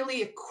wasn't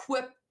really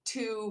equipped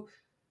to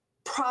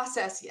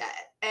process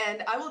yet.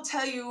 And I will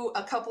tell you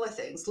a couple of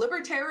things.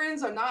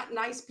 Libertarians are not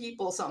nice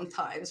people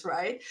sometimes,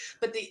 right?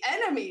 But the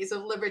enemies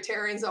of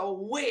libertarians are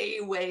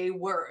way, way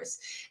worse.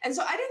 And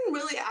so I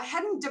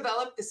hadn't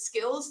developed the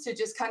skills to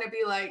just kind of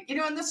be like,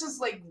 and this was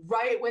like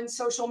right when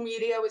social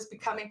media was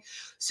becoming,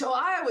 so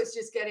I was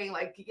just getting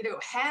like,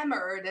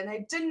 hammered, and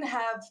I didn't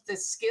have the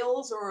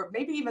skills or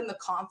maybe even the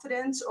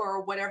confidence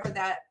or whatever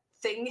that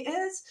thing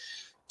is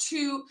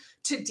to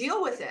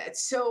deal with it.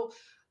 So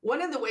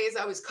one of the ways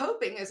I was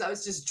coping is I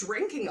was just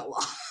drinking a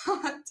lot.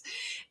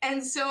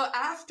 And so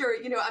after,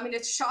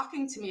 it's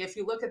shocking to me if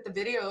you look at the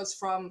videos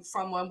from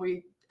when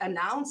we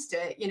announced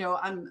it,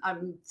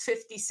 I'm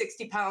 50,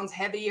 60 pounds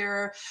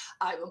heavier.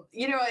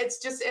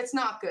 It's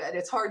not good.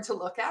 It's hard to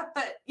look at,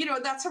 but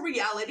that's a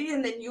reality.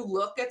 And then you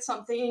look at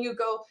something and you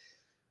go,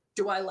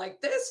 do I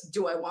like this?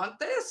 Do I want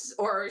this?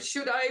 Or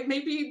should I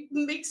maybe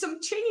make some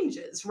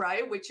changes,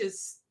 right? Which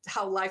is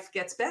how life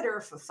gets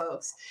better for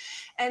folks.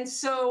 And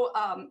so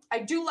I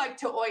do like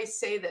to always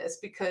say this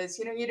because,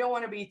 you don't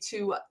want to be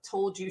too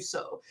told you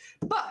so.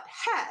 But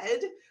had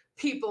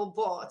people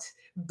bought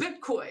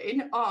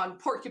Bitcoin on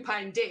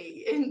Porcupine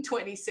Day in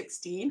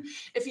 2016,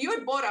 if you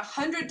had bought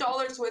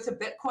 $100 worth of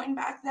Bitcoin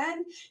back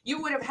then,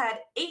 you would have had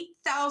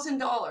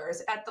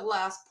 $8,000 at the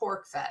last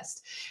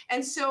PorcFest.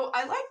 And so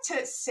I like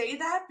to say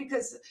that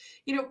because,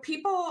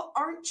 people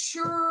aren't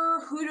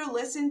sure who to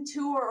listen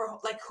to or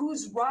like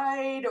who's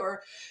right,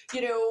 or,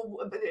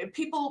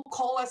 people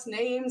call us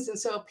names. And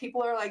so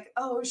people are like,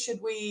 oh, should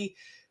we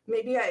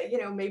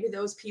maybe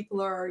those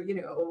people are,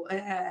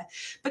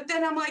 but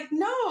then I'm like,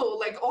 no,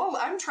 like all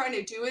I'm trying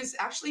to do is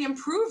actually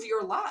improve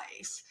your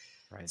life.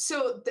 Right.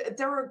 So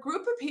there are a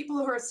group of people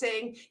who are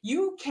saying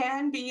you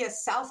can be a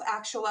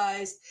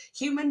self-actualized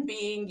human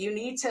being. You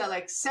need to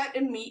like set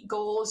and meet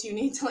goals. You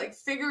need to like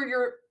figure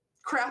your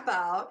crap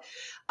out.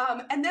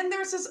 And then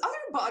there's this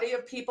other body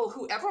of people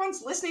who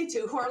everyone's listening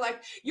to who are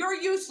like, you're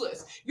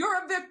useless.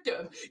 You're a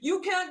victim. You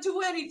can't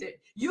do anything.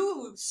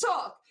 You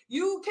suck.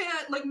 You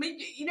can't like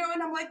make,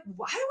 and I'm like,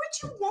 why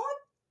would you want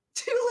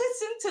to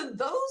listen to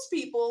those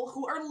people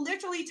who are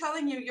literally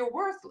telling you you're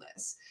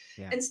worthless?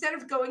 Yeah. Instead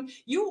of going,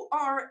 you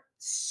are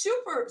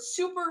super,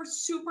 super,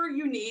 super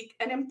unique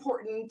and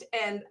important,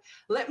 and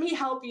let me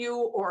help you,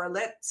 or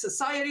let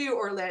society,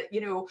 or let,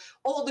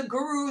 all the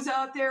gurus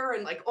out there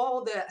and like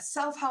all the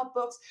self-help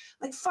books,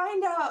 like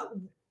find out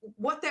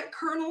what that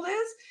kernel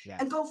is, yeah,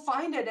 and go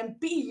find it and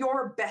be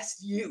your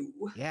best you.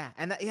 Yeah.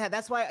 And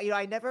that's why,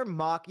 I never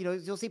mock,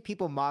 you'll see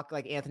people mock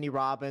like Anthony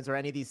Robbins or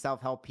any of these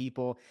self-help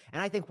people. And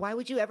I think, why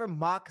would you ever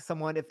mock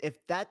someone if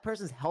that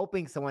person's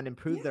helping someone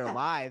improve their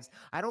lives?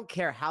 I don't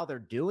care how they're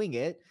doing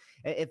it.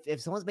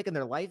 If someone's making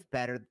their life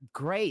better,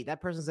 great.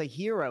 That person's a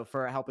hero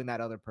for helping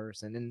that other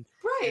person. And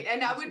right.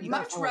 And I would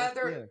much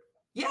rather,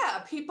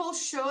 people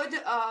should,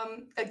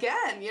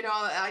 again,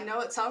 I know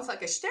it sounds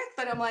like a shtick,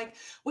 but I'm like,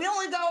 we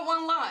only got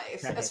one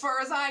life, as far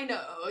as I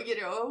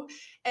know,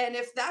 and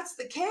if that's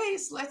the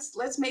case,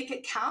 let's make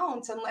it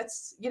count. And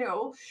let's,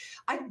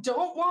 I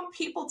don't want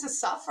people to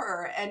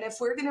suffer. And if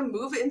we're going to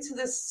move into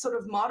this sort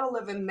of model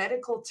of a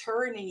medical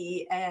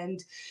tyranny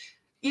and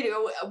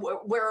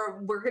where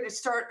we're going to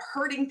start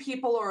hurting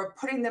people or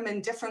putting them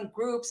in different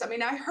groups. I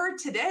mean, I heard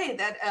today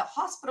that a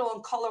hospital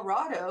in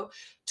Colorado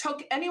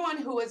took anyone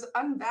who was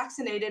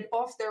unvaccinated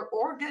off their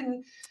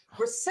organ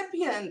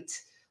recipient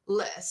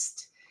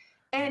list.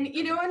 And,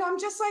 and I'm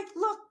just like,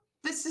 look,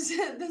 this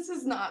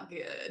is not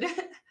good.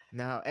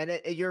 No, and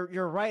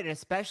you're right, and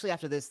especially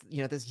after this,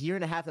 this year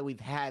and a half that we've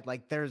had,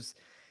 like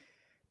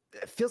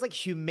it feels like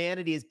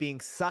humanity is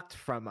being sucked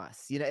from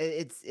us.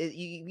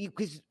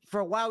 Because for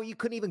a while you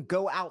couldn't even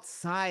go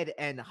outside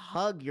and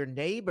hug your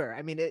neighbor.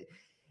 I mean,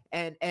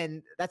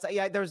 and that's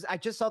I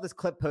just saw this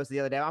clip posted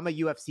the other day. I'm a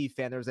UFC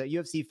fan. There was a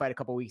UFC fight a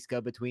couple weeks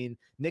ago between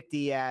Nick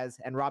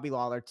Diaz and Robbie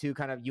Lawler, two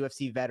kind of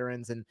UFC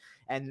veterans, and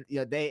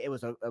it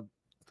was a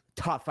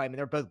tough fight. I mean,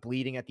 they're both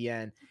bleeding at the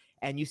end.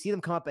 And you see them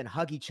come up and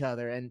hug each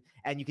other, and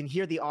you can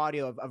hear the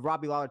audio of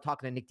Robbie Lawler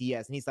talking to Nick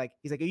Diaz, and he's like,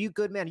 "Are you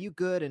good, man? Are you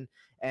good?"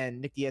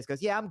 And Nick Diaz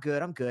goes, "Yeah, I'm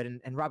good.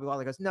 And Robbie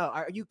Lawler goes, "No,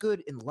 are you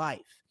good in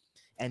life?"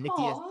 And Nick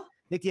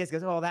Diaz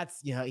goes, "Oh,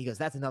 that's he goes,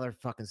 that's another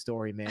fucking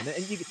story, man."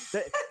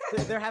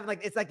 And they're having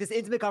it's like this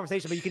intimate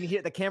conversation, but you can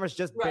hear the camera's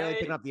just barely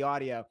picking up the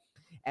audio.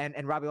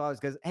 And Robbie Lawler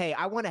goes, "Hey,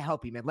 I want to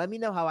help you, man. Let me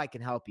know how I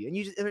can help you." And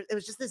it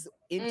was just this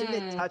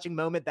intimate, touching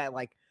moment that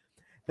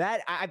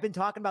I've been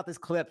talking about this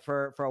clip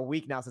for a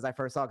week now since I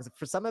first saw it, because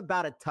for something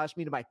about it touched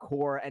me to my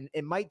core, and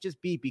it might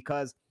just be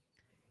because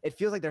it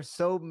feels like there's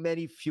so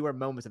many fewer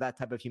moments of that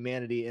type of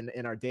humanity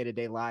in our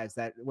day-to-day lives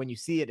that when you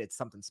see it, it's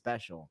something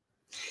special.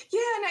 Yeah,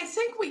 and I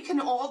think we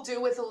can all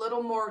do with a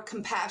little more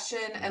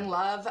compassion and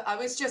love. I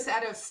was just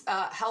at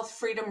a health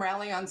freedom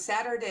rally on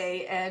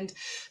Saturday, and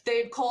they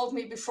had called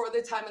me before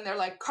the time, and they're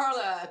like,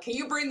 "Carla, can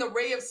you bring the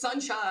ray of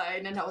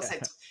sunshine?" And I was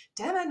like,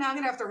 damn it, now I'm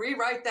going to have to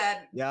rewrite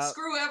that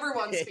screw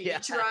everyone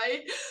speech,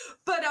 right?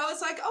 But I was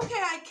like, okay,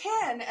 I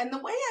can. And the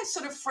way I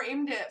sort of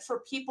framed it for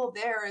people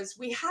there is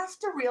we have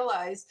to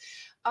realize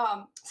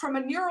from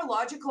a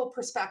neurological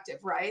perspective,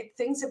 right?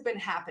 Things have been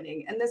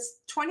happening. And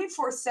this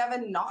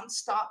 24/7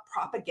 nonstop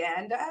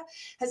propaganda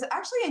has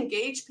actually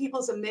engaged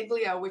people's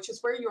amygdala, which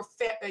is where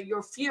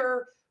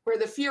where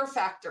the fear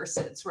factor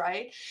sits,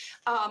 right?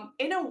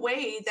 In a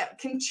way that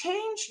can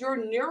change your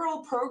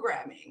neural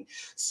programming.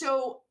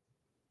 So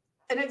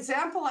an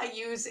example I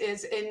use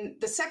is in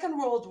the Second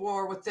World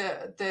War with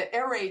the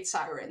air raid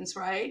sirens,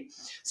 right?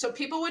 So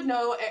people would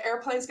know an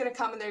airplane's going to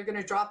come and they're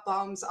going to drop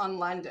bombs on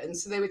London.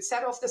 So they would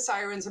set off the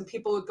sirens and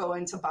people would go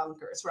into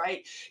bunkers,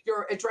 right?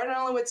 Your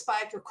adrenaline would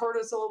spike, your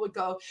cortisol would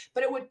go,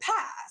 but it would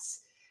pass.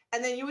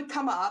 And then you would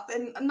come up,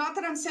 and not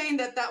that I'm saying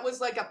that was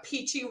like a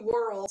peachy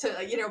world to,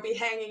 be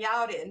hanging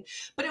out in,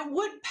 but it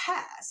would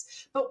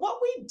pass. But what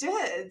we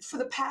did for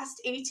the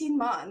past 18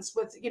 months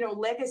with,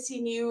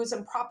 legacy news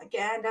and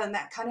propaganda and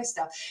that kind of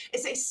stuff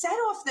is they set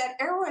off that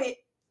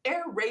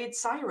air raid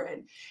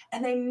siren,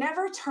 and they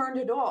never turned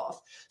it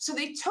off. So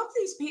they took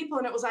these people,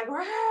 and it was like,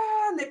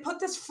 rah, and they put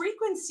this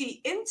frequency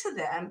into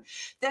them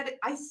that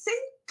I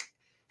think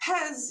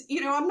has,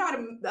 I'm not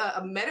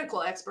a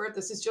medical expert.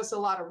 This is just a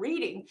lot of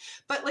reading,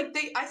 but I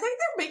think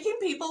they're making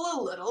people a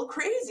little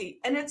crazy,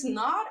 and it's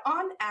not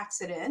on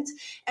accident.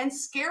 And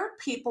scared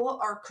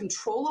people are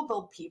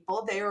controllable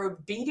people. They are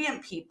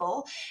obedient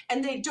people,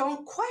 and they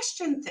don't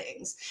question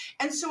things.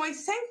 And so I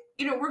think,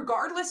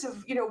 regardless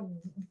of,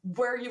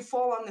 where you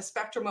fall on the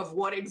spectrum of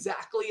what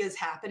exactly is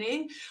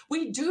happening,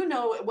 we do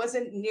know it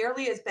wasn't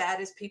nearly as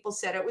bad as people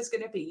said it was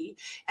going to be,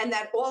 and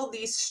that all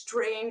these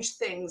strange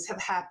things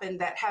have happened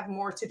that have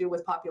more to do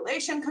with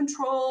population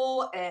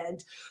control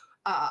and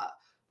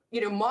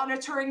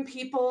monitoring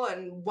people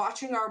and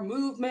watching our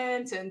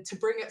movement, and to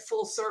bring it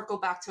full circle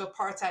back to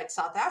apartheid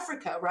South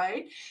Africa,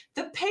 right?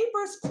 The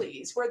papers,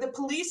 please, where the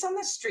police on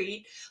the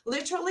street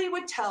literally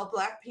would tell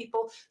Black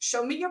people,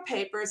 show me your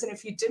papers. And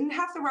if you didn't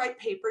have the right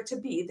paper to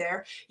be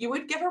there, you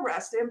would get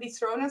arrested and be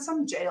thrown in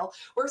some jail,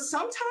 where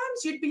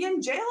sometimes you'd be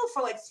in jail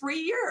for 3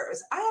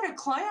 years. I had a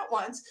client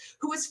once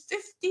who was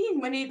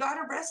 15 when he got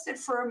arrested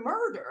for a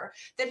murder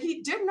that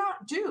he did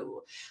not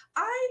do.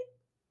 I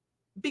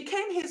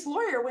became his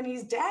lawyer when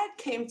his dad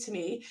came to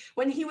me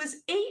when he was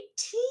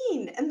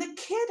 18, and the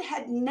kid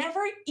had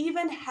never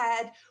even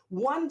had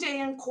one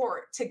day in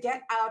court to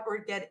get out or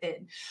get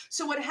in.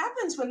 So what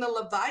happens when the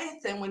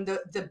Leviathan, when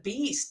the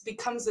beast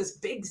becomes this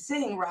big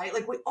thing, right?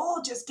 We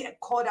all just get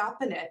caught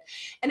up in it.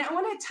 And I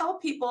want to tell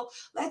people,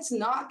 let's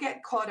not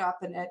get caught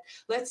up in it.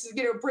 Let's,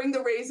 bring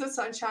the rays of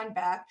sunshine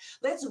back.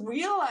 Let's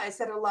realize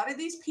that a lot of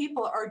these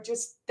people are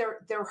just,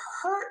 they're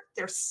hurt,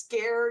 they're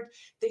scared,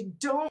 they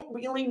don't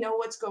really know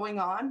what's going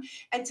on.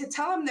 And to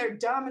tell them they're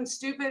dumb and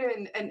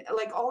stupid and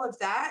all of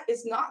that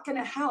is not going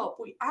to help.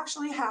 We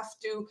actually have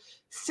to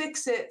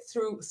fix it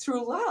through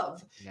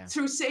love,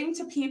 through saying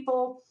to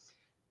people,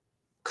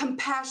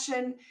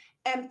 compassion,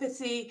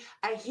 empathy,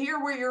 I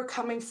hear where you're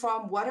coming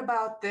from, what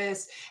about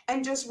this?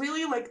 And just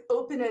really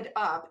open it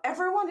up.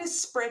 Everyone is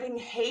spreading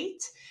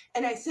hate,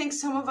 and I think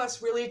some of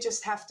us really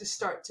just have to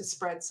start to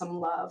spread some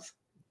love.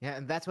 Yeah,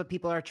 and that's what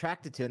people are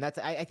attracted to. And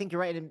I think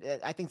you're right. And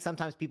I think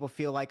sometimes people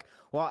feel like,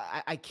 well,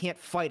 I can't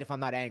fight if I'm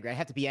not angry. I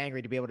have to be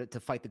angry to be able to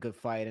fight the good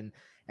fight.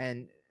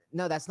 And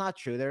no, that's not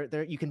true.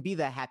 There, you can be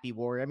the happy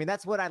warrior. I mean,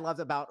 that's what I loved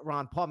about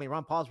Ron Paul. I mean,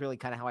 Ron Paul's really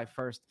kind of how I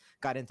first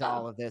got into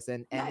all of this,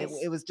 and nice.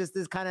 it was just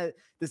this kind of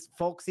this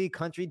folksy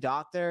country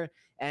doctor,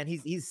 and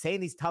he's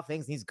saying these tough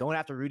things, and he's going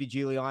after Rudy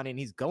Giuliani, and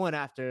he's going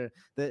after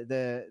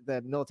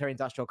the military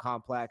industrial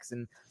complex,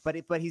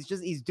 but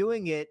he's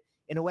doing it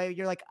in a way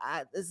you're like,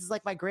 this is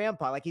like my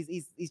grandpa. Like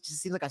he's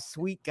just seems like a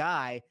sweet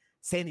guy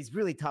saying these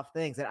really tough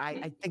things, and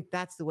I think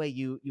that's the way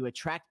you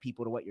attract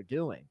people to what you're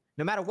doing.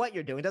 No matter what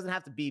you're doing, it doesn't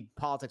have to be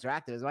politics or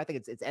activism. I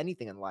think it's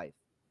anything in life.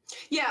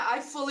 Yeah, I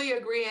fully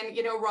agree. And,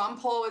 Ron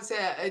Paul was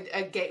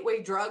a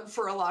gateway drug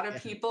for a lot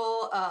of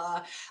people.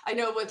 I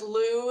know with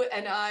Lou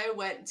and I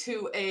went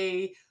to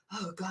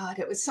oh God,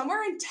 it was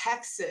somewhere in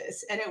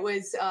Texas. And it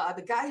was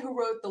the guy who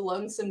wrote The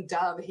Lonesome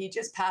Dove. He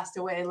just passed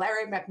away,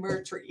 Larry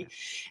McMurtry.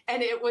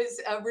 And it was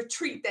a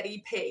retreat that he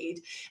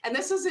paid. And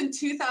this was in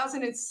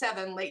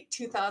 2007, late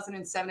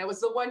 2007. It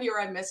was the one year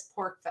I missed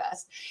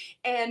PorcFest.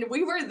 And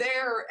we were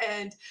there.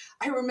 And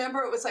I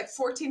remember it was like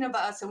 14 of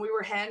us and we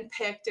were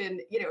handpicked. And,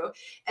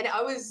 and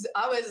I was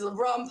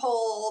Ron Paul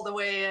all the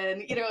way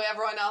in,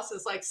 everyone else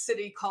is like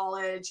City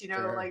College,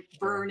 Sure. like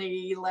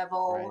Bernie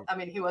level. Right. I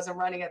mean, he wasn't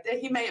running it.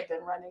 He may have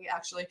been running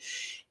actually.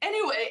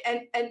 Anyway,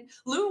 and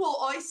Lou will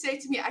always say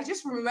to me, I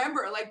just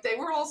remember like they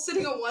were all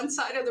sitting on one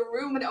side of the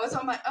room and I was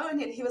on my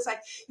own and he was like,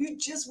 you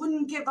just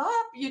wouldn't give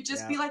up. You'd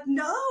just be like,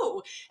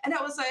 no. And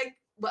I was like,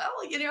 well,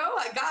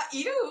 I got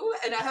you.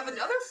 And I have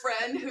another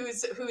friend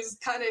who's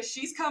kind of,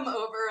 she's come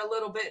over a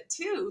little bit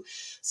too.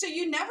 So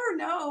you never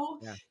know.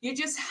 Yeah. You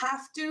just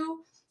have to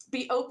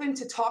be open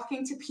to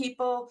talking to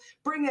people,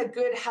 bring a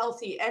good,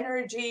 healthy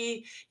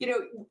energy.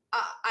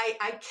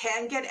 I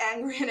can get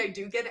angry and I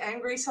do get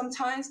angry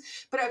sometimes,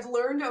 but I've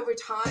learned over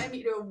time,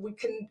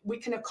 we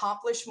can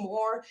accomplish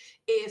more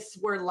if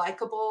we're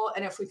likable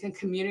and if we can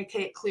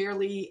communicate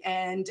clearly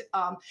and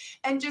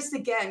just,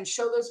 again,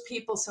 show those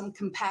people some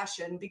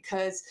compassion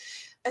because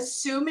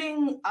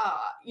assuming,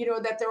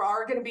 that there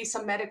are going to be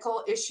some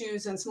medical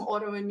issues and some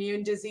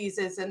autoimmune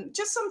diseases and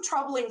just some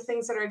troubling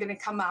things that are going to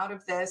come out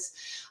of this,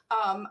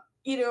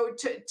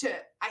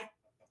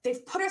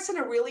 they've put us in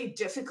a really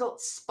difficult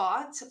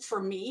spot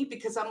for me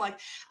because I'm like,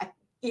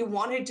 you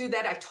want to do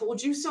that I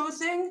told you so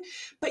thing,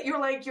 but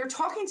you're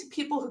talking to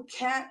people who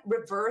can't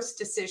reverse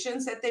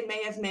decisions that they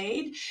may have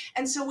made.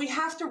 And so we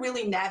have to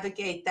really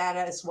navigate that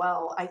as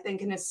well, I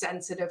think, in a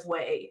sensitive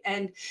way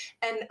and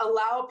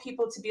allow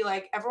people to be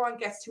like, everyone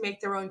gets to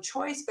make their own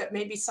choice, but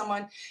maybe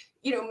someone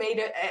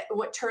made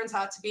what turns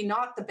out to be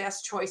not the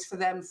best choice for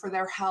them, for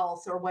their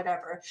health or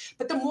whatever.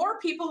 But the more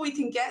people we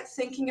can get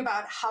thinking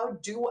about how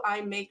do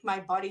I make my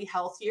body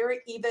healthier,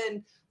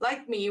 even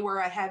like me, where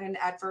I had an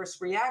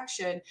adverse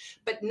reaction,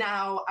 but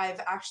now I've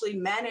actually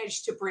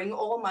managed to bring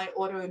all my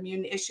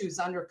autoimmune issues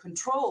under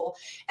control.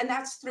 And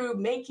that's through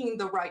making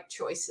the right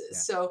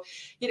choices. Yeah. So,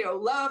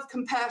 love,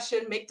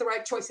 compassion, make the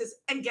right choices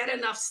and get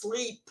enough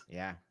sleep.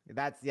 Yeah,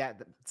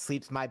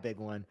 sleep's my big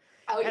one.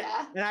 Oh,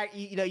 yeah. And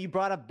you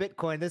brought up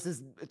Bitcoin. This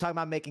is talking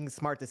about making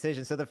smart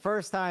decisions. So the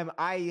first time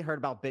I heard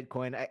about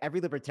Bitcoin,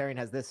 every libertarian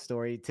has this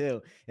story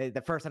too.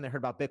 The first time I heard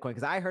about Bitcoin,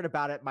 because I heard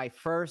about it my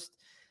first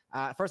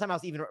time I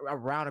was even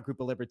around a group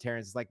of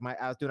libertarians. Like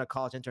I was doing a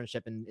college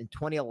internship in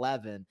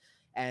 2011.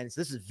 And so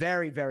this is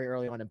very, very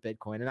early on in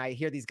Bitcoin. And I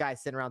hear these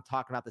guys sitting around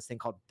talking about this thing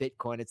called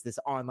Bitcoin. It's this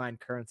online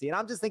currency. And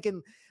I'm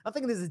thinking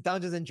this is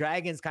Dungeons and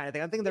Dragons kind of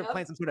thing. I'm thinking they're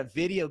playing some sort of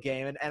video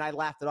game and I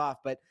laughed it off.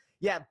 But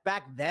yeah,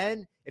 back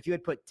then, if you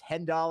had put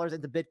 $10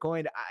 into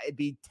Bitcoin, it'd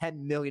be $10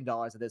 million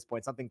at this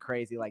point, something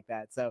crazy like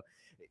that. So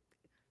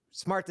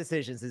smart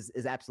decisions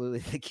is absolutely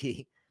the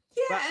key.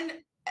 Yeah.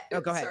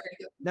 Go ahead. Sorry.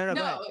 No,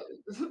 go ahead.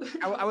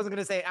 I wasn't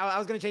going to say, I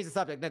was going to change the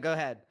subject. No, go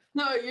ahead.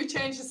 No, you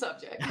changed the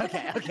subject.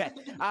 Okay.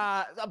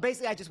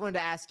 Basically, I just wanted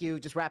to ask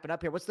you, just wrapping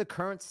up here, what's the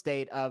current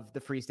state of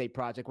the Free State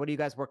Project? What are you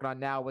guys working on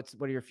now? What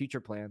are your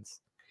future plans?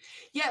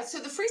 Yeah, so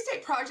the Free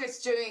State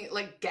Project's doing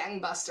like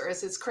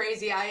gangbusters. It's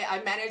crazy. I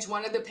manage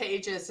one of the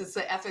pages. It's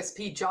the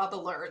FSP Job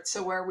Alert.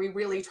 So where we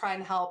really try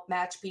and help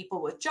match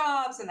people with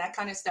jobs and that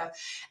kind of stuff.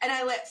 And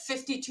I let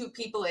 52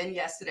 people in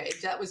yesterday.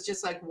 That was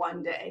just like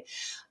one day.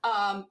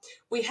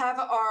 We have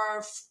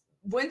our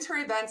winter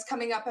events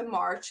coming up in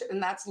March,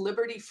 and that's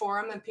Liberty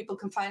Forum, and people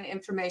can find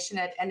information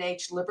at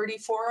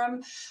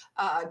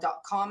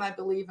nhlibertyforum.com. I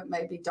believe it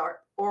may be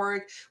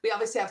 .org. We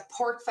obviously have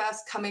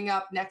PorcFest coming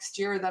up next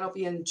year. That'll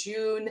be in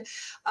June.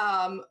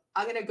 I'm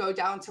going to go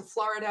down to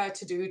Florida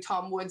to do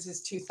Tom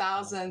Woods'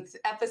 2000th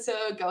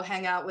episode, go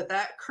hang out with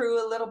that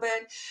crew a little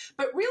bit.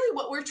 But really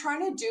what we're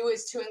trying to do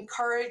is to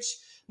encourage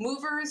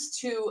movers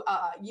to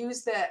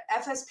use the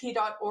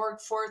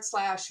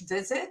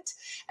fsp.org/visit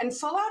and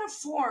fill out a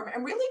form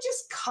and really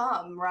just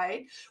come,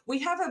 right? We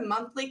have a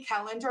monthly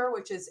calendar,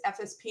 which is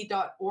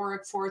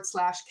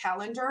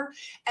fsp.org/calendar.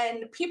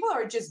 And people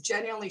are just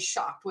genuinely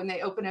shocked when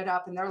they open it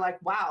up and they're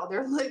like, wow,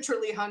 there are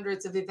literally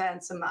hundreds of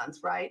events a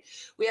month, right?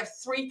 We have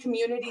 3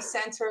 community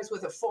centers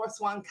with a 4th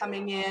one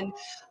coming in.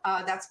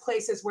 That's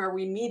places where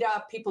we meet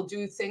up. People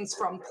do things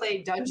from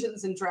play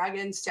Dungeons and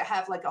Dragons to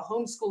have like a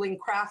homeschooling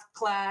craft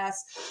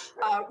class.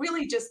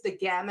 really just the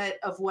gamut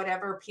of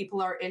whatever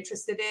people are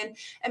interested in.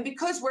 And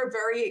because we're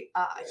very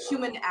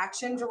human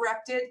action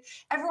directed,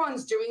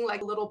 everyone's doing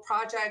like little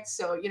projects.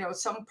 So,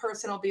 some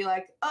person will be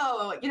like,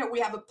 oh, we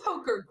have a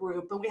poker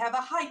group and we have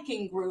a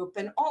hiking group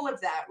and all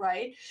of that,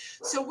 right?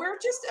 So we're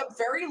just a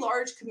very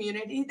large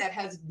community that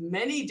has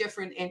many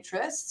different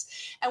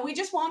interests. And we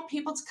just want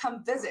people to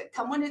come visit.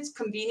 Come when it's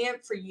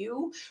convenient for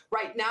you.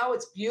 Right now,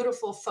 it's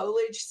beautiful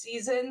foliage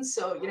season.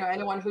 So,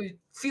 anyone who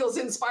feels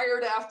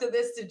inspired after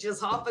this to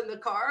just hop in the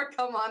car,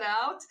 come on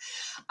out.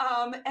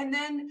 And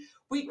then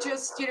we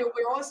just,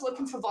 we're always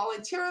looking for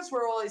volunteers.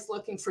 We're always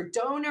looking for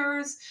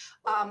donors.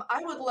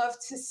 I would love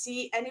to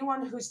see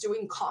anyone who's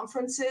doing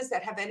conferences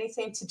that have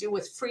anything to do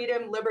with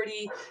freedom,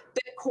 liberty,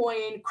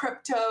 Bitcoin,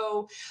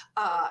 crypto,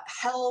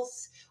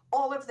 health,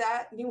 all of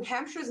that. New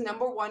Hampshire's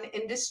 #1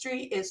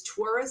 industry is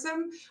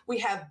tourism. We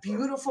have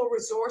beautiful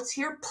resorts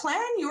here.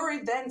 Plan your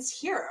events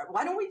here.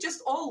 Why don't we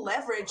just all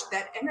leverage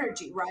that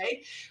energy,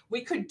 right?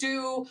 We could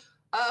do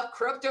a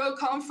crypto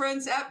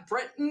conference at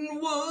Bretton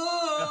Woods.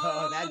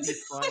 Oh, that'd be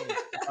funny.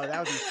 Oh, that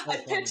would be so funny.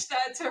 I pitched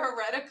that to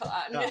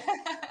Hereticon.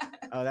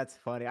 Oh, that's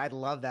funny. I'd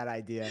love that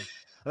idea.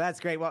 Well, that's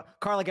great. Well,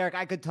 Carla Gericke,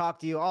 I could talk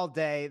to you all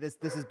day. This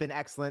has been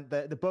excellent.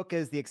 The book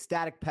is The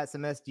Ecstatic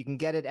Pessimist. You can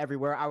get it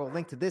everywhere. I will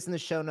link to this in the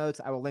show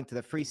notes. I will link to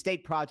the Free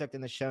State Project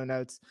in the show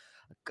notes.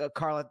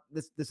 Carla,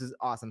 this is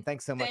awesome.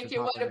 Thanks so much. Thank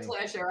you. What a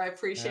pleasure. I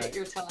appreciate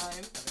your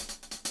time.